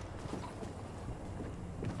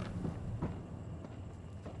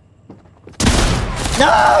 No!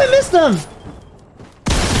 I missed him!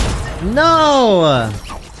 No!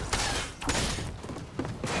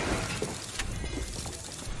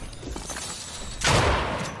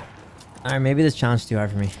 Alright, maybe this challenge is too hard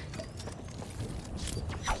for me.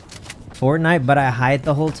 Fortnite, but I hide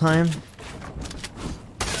the whole time?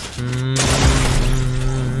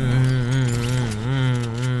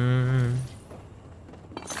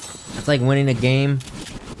 That's like winning a game.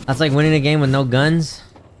 That's like winning a game with no guns.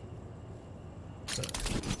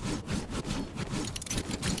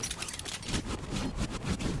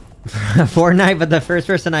 Fortnite, but the first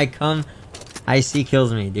person I see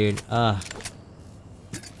kills me, dude. Oh,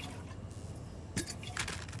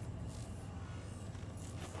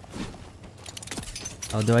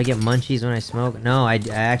 do I get munchies when I smoke? No, I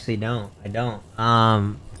actually don't. I don't.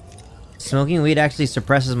 Smoking weed actually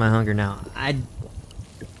suppresses my hunger now.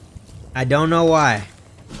 I don't know why.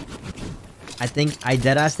 I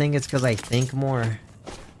deadass think it's because I think more.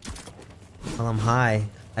 While I'm high,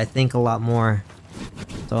 I think a lot more.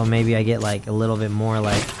 So maybe I get like a little bit more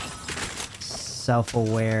like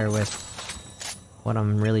self-aware with what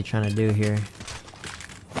I'm really trying to do here.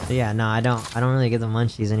 But yeah, no, I don't really get the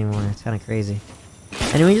munchies anymore. It's kind of crazy.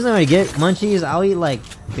 And usually when I get munchies, I'll eat like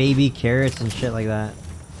baby carrots and shit like that.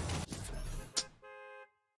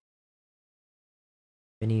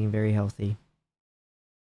 Been eating very healthy.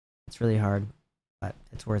 It's really hard, but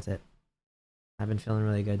it's worth it. I've been feeling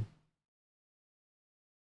really good.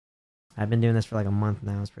 I've been doing this for like a month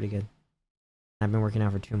now. It's pretty good. I've been working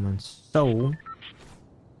out for 2 months. So,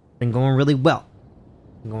 been going really well.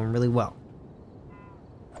 Been going really well.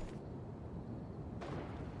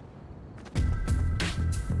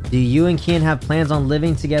 Do you and Kian have plans on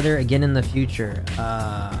living together again in the future?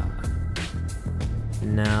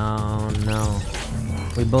 No.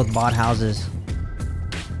 We both bought houses.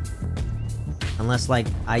 Unless, like,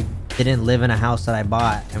 I didn't live in a house that I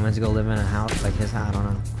bought and went to go live in a house, like his house, I don't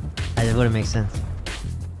know. It wouldn't make sense.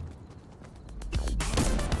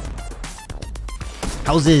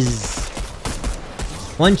 Houses.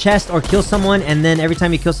 One chest or kill someone, and then every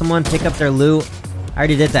time you kill someone, pick up their loot. I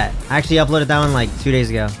already did that. I actually uploaded that one like 2 days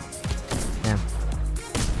ago. Yeah.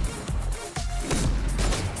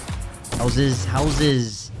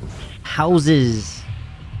 Houses.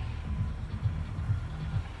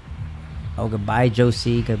 Oh, goodbye,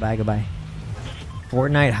 Josie. Goodbye.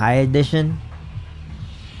 Fortnite High Edition.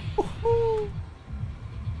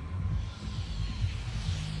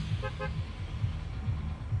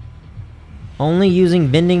 Only using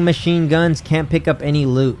vending machine guns, can't pick up any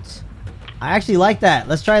loot. I actually like that.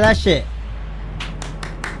 Let's try that shit.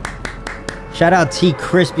 Shout out T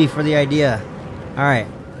Crispy for the idea. Alright.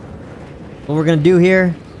 What we're gonna do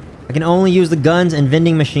here, I can only use the guns and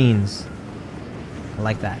vending machines. I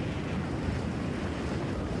like that.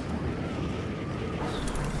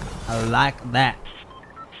 I like that.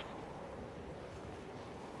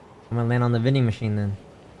 I'm gonna land on the vending machine then.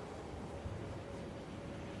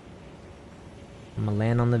 I'm gonna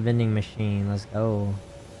land on the vending machine. Let's go.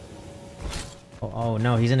 Oh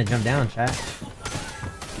no, he's gonna jump down, chat.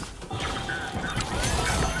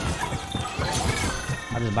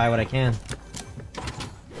 I'll just buy what I can.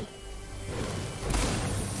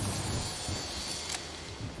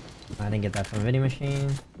 I didn't get that from a vending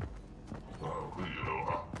machine.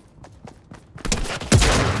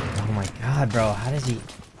 Oh my god, bro. How does he...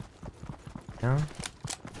 No?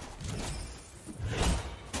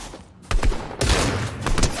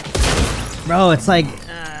 Bro, it's like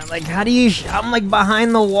how do you... I'm like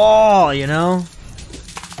behind the wall, you know?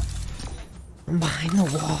 I'm behind the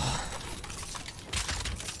wall.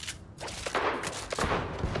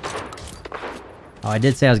 Oh, I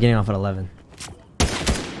did say I was getting off at 11.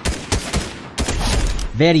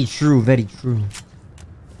 Very true, very true.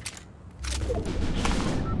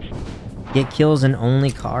 Get kills in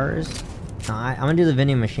only cars? No, I'm gonna do the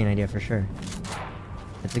vending machine idea for sure.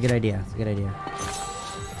 It's a good idea. It's a good idea.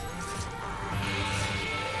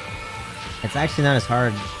 It's actually not as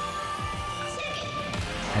hard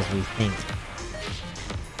as we think.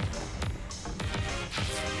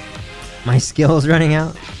 My skill's running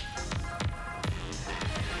out.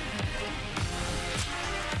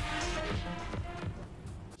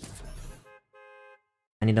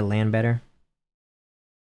 I need to land better.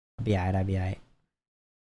 I'll be alright, I'll be alright.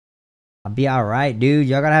 I'll be alright, dude.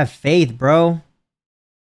 Y'all gotta have faith, bro.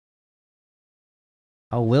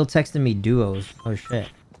 Oh, Will texted me duos. Oh, shit.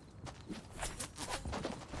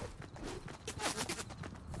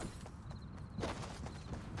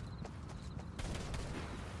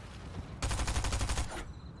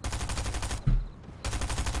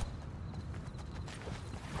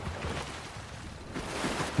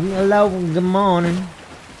 Hello, good morning.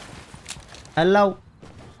 Hello,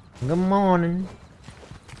 good morning.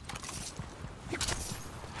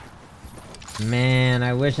 Man,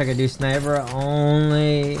 I wish I could do sniper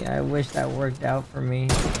only. I wish that worked out for me.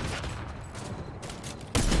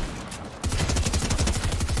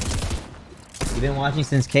 You've been watching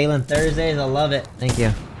since Kaylin Thursdays? I love it. Thank you.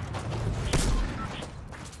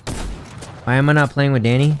 Why am I not playing with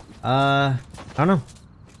Danny? I don't know.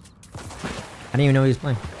 I didn't even know he was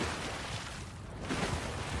playing.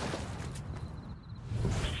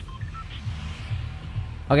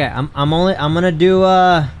 Okay, I'm gonna do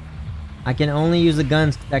I can only use the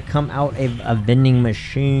guns that come out a vending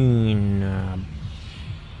machine.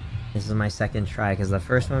 This is my second try because the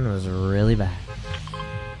first one was really bad.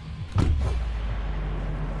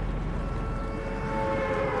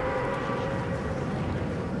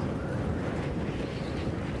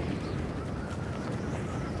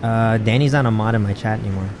 Danny's not a mod in my chat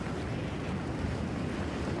anymore.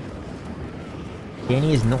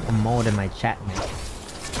 Danny is not a mod in my chat now.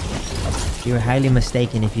 You're highly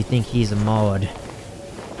mistaken if you think he's a mod.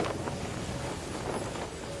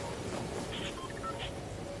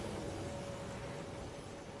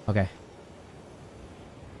 Okay.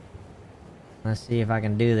 Let's see if I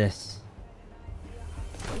can do this.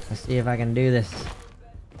 Let's see if I can do this.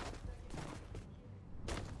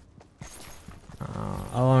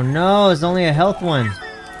 Oh no, it's only a health one.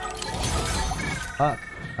 Fuck.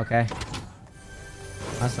 Okay.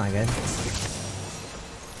 That's not good.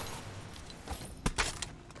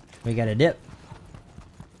 We got a dip.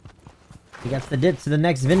 We got the dip to the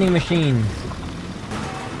next vending machine.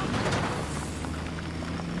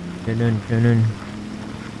 Dun dun dun dun.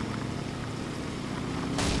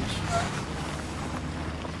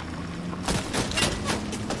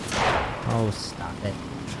 Oh, stop it.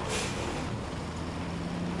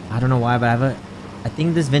 I don't know why, but I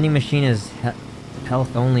think this vending machine is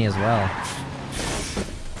health only as well.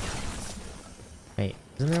 Wait,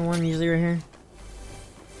 isn't there one usually right here?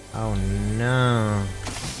 Oh no.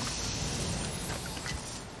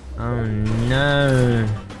 Oh no.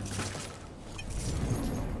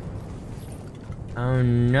 Oh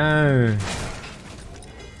no.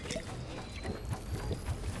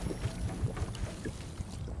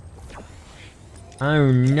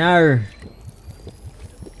 Oh no.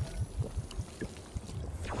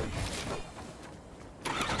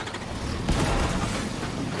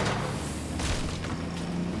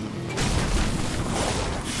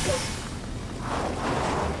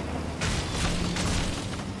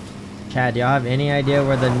 Chad, do y'all have any idea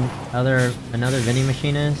where the another vending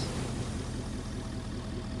machine is?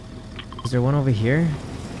 Is there one over here?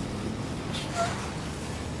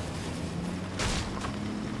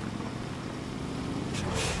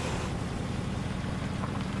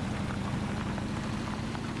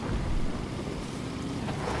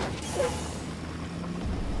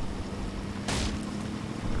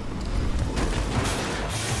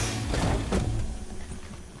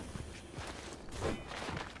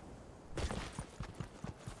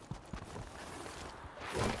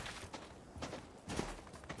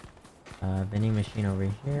 Vending machine over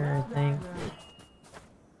here, I think.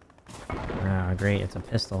 Oh, great, it's a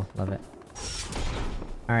pistol. Love it.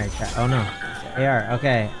 Alright, oh no. It's AR.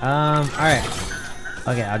 Okay, alright.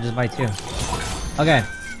 Okay, I'll just buy two. Okay.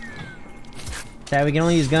 Chad, we can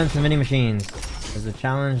only use guns from vending machines. There's a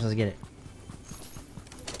challenge, let's get it.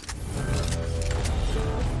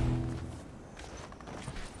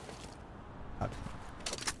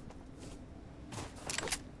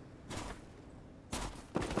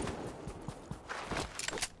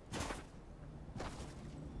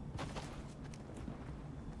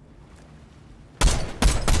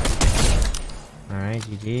 Alright,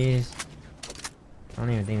 GG's. I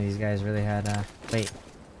don't even think these guys really had, wait.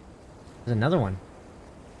 There's another one.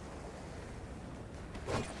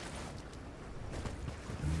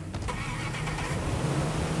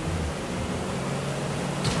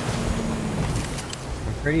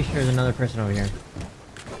 I'm pretty sure there's another person over here.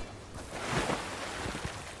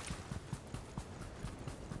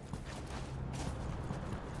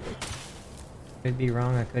 Could be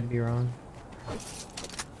wrong, I could be wrong.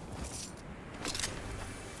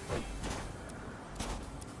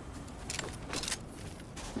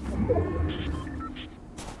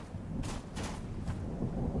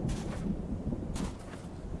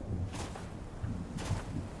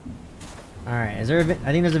 Alright, is there a I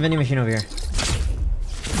think there's a vending machine over here.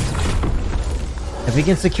 If we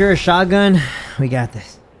can secure a shotgun, we got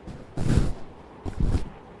this.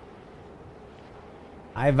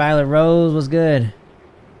 Hi, Violet Rose, was good.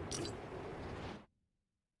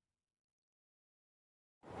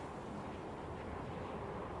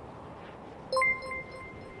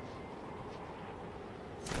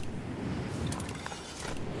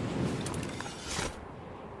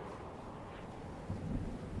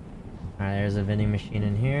 Alright, there's a vending machine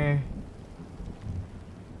in here.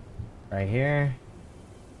 Right here.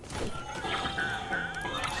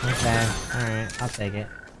 Okay, alright, I'll take it.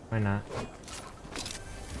 Why not?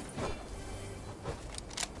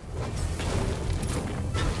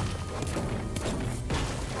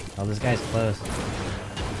 Oh, this guy's close.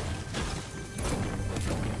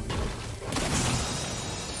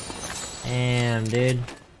 Damn, dude.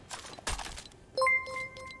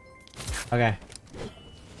 Okay.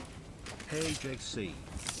 Hey JC.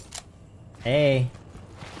 Hey.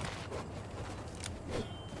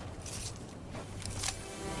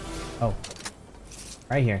 Oh.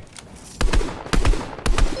 Right here.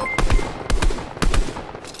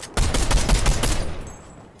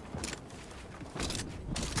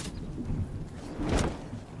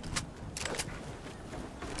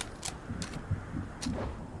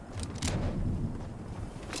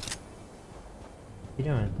 What are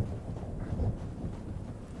you doing?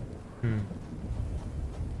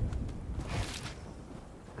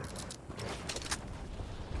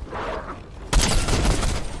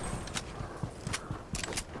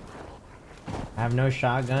 I have no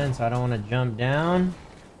shotgun, so I don't want to jump down.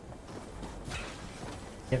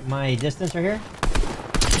 Get my distance right here.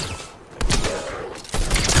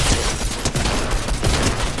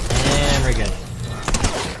 And we're good.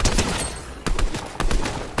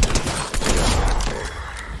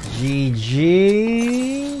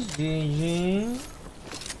 GG. GG.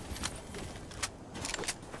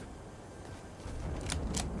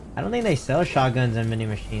 I don't think they sell shotguns in vending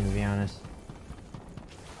machines, to be honest.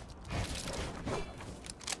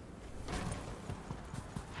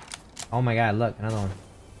 Oh my god, look, another one.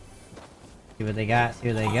 See what they got, see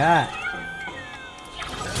what they got.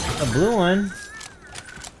 The blue one.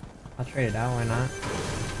 I'll trade it out, why not?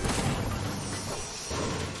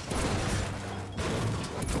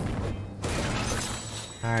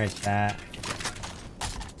 Alright, chat.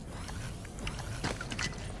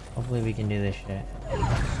 Hopefully we can do this shit.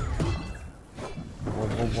 Whoa,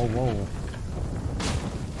 whoa, whoa, whoa.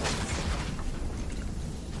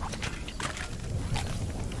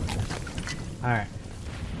 Alright.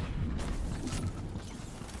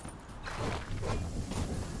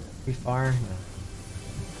 Too far? No.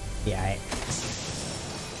 Yeah,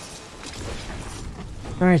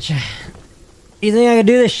 Alright, chat. You think I can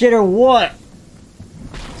do this shit or what?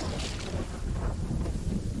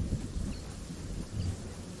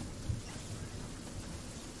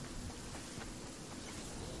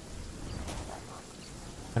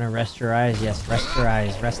 Gonna rest your eyes? Yes, rest your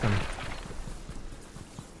eyes. Rest them.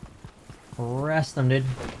 Rest them, dude.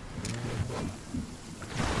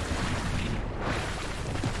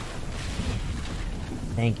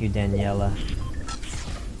 Thank you, Daniela.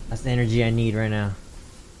 That's the energy I need right now.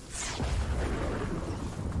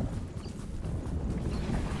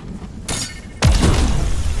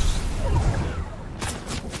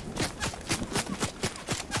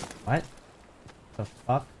 What? The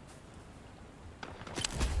fuck?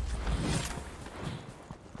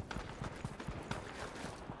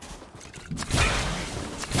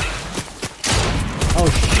 Oh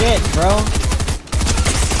shit, bro!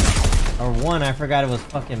 Or one, I forgot it was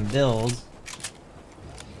fucking builds.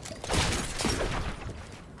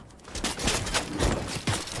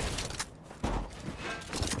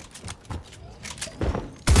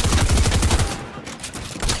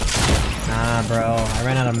 Nah, bro. I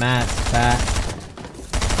ran out of mats, fat.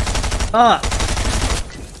 Fuck!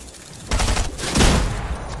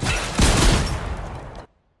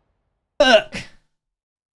 Fuck!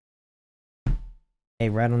 Hey,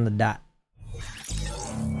 right on the dot.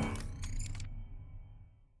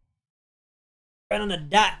 Right on the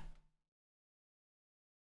dot.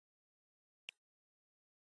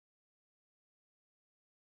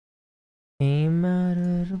 Came out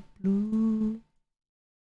of the blue.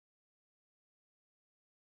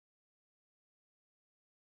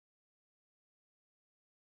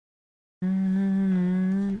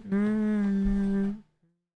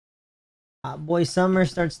 Hot Boy Summer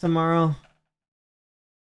starts tomorrow.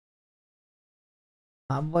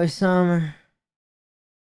 Hot Boy Summer.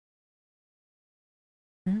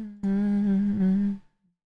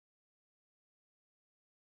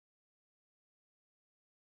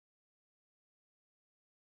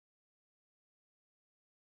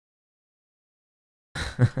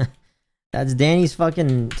 That's Danny's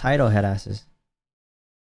fucking title, head asses.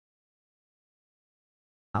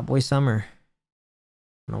 Hot Boy Summer.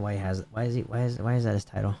 I don't know why he has it. Why is that his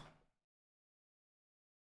title?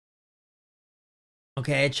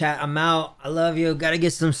 Okay, chat, I'm out. I love you. Gotta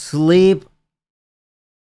get some sleep.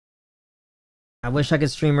 I wish I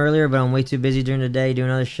could stream earlier, but I'm way too busy during the day doing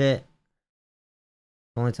other shit.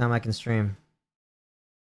 Only time I can stream.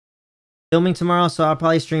 Filming tomorrow, so I'll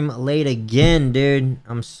probably stream late again, dude.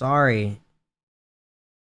 I'm sorry.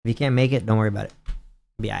 If you can't make it, don't worry about it.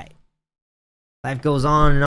 Be alright. Life goes on and on.